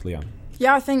you think, Leanne?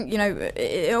 Yeah, I think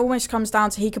it almost comes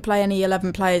down to he could play any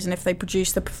 11 players, and if they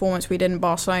produce the performance we did in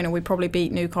Barcelona, we probably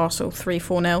beat Newcastle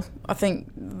 3-4-0. I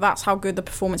think that's how good the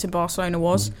performance in Barcelona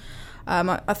was.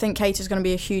 I think Keita's going to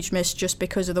be a huge miss just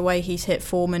because of the way he's hit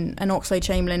form, and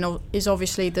Oxlade-Chamberlain is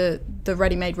obviously the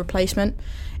ready-made replacement.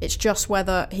 It's just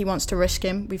whether he wants to risk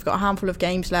him. We've got a handful of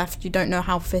games left. You don't know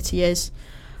how fit he is.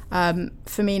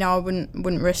 For me now, I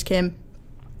wouldn't risk him.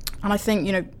 And I think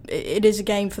it is a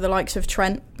game for the likes of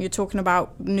Trent. You're talking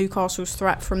about Newcastle's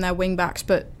threat from their wing-backs,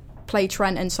 but play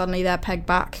Trent and suddenly they're pegged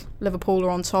back. Liverpool are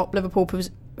on top. Liverpool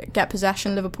get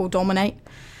possession. Liverpool dominate.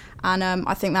 And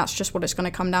I think that's just what it's going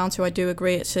to come down to. I do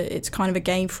agree it's kind of a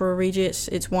game for Origi.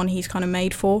 It's one he's kind of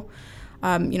made for.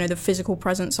 The physical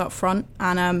presence up front,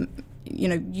 and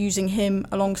using him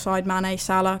alongside Mane,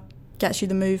 Salah gets you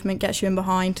the movement, gets you in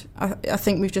behind. I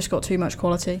think we've just got too much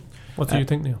quality. What do you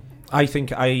think, Neil? I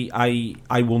think I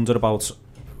wondered about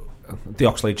the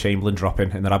Oxlade-Chamberlain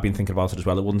dropping, and that I've been thinking about it as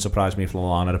well. It wouldn't surprise me if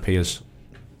Lallana appears.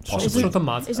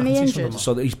 Isn't he injured?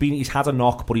 So he's had a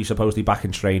knock, but he's supposedly back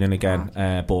in training again.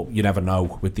 But you never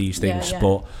know with these things. Yeah.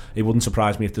 But it wouldn't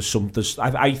surprise me if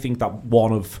I think that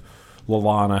one of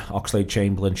Lallana,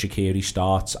 Oxlade-Chamberlain, Shaqiri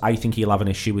starts. I think he'll have an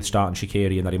issue with starting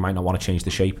Shaqiri, and that he might not want to change the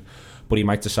shape. But he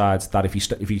might decide that if he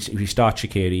starts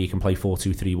Shaqiri, he can play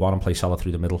 4-2-3-1 and play Salah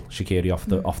through the middle, Shaqiri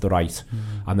off the right,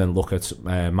 and then look at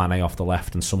Mane off the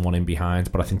left and someone in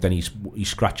behind. But I think then he's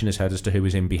scratching his head as to who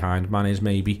is in behind Mane's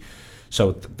maybe.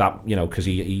 So that because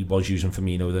he was using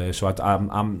Firmino there, so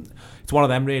I'm it's one of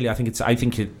them really. I think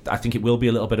it will be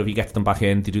a little bit of you get them back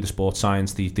in, they do the sports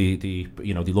science, they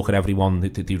look at everyone,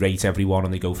 they rate everyone,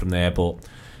 and they go from there. But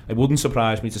it wouldn't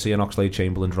surprise me to see an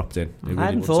Oxlade-Chamberlain dropped in. I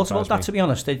hadn't thought about that, to be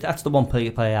honest. That's the one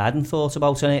player I hadn't thought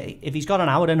about. And if he's got an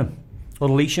hour in him,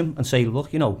 unleash him and say,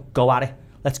 look, go at it.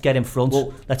 Let's get in front.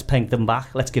 Let's ping them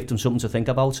back. Let's give them something to think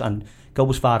about and go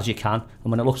as far as you can.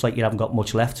 And when it looks like you haven't got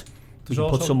much left, we can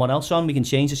put someone else on. We can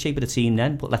change the shape of the team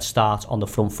then, but let's start on the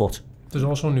front foot. There's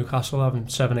also Newcastle having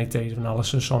 7-8 days of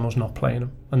analysis on us not playing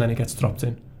him, and then he gets dropped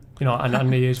in.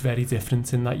 And he is very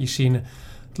different in that you've seen a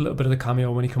little bit of the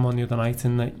cameo when he came on the other night,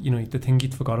 and that the thing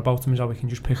you'd forgot about him is how he can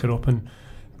just pick it up and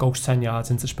go 10 yards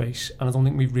into space. And I don't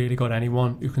think we've really got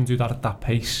anyone who can do that at that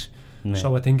pace. No.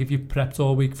 So I think if you've prepped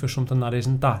all week for something that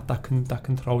isn't that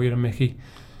can throw you a Mickey,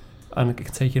 and it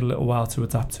can take you a little while to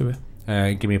adapt to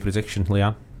it. Give me a prediction,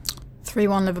 Leanne.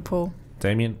 3-1 Liverpool.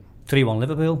 Damien? 3-1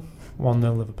 Liverpool.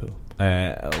 1-0 Liverpool.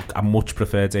 I much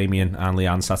prefer Damien and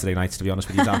Leanne Saturday nights, to be honest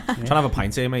with you, Dan. Trying to have a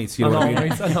pint here, mate. You know what I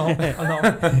mean? Mate, I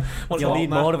know. You'll need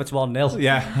more if it's 1-0.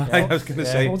 Yeah, I was going to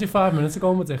say. I told you 5 minutes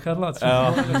ago, my dickhead, lads.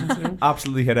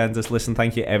 Absolutely horrendous. Listen,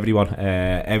 thank you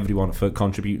everyone for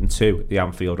contributing to the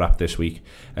Anfield Wrap this week.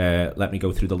 Let me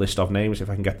go through the list of names if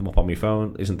I can get them up on my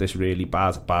phone. Isn't this really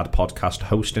bad podcast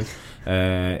hosting?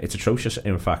 It's atrocious,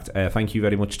 in fact. Thank you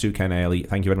very much to Ken Ailey.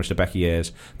 Thank you very much to Becky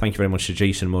Ayres. Thank you very much to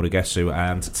Jason Muragesu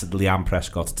and to Leanne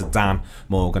Prescott, to Dan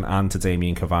Morgan and to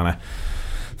Damien Cavanagh.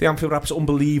 The Anfield Wrap's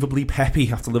unbelievably peppy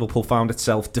after Liverpool found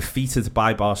itself defeated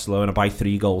by Barcelona by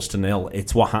 3-0.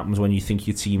 It's what happens when you think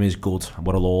your team is good, and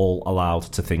we're all allowed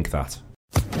to think that.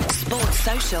 Sports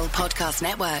Social Podcast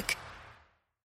Network.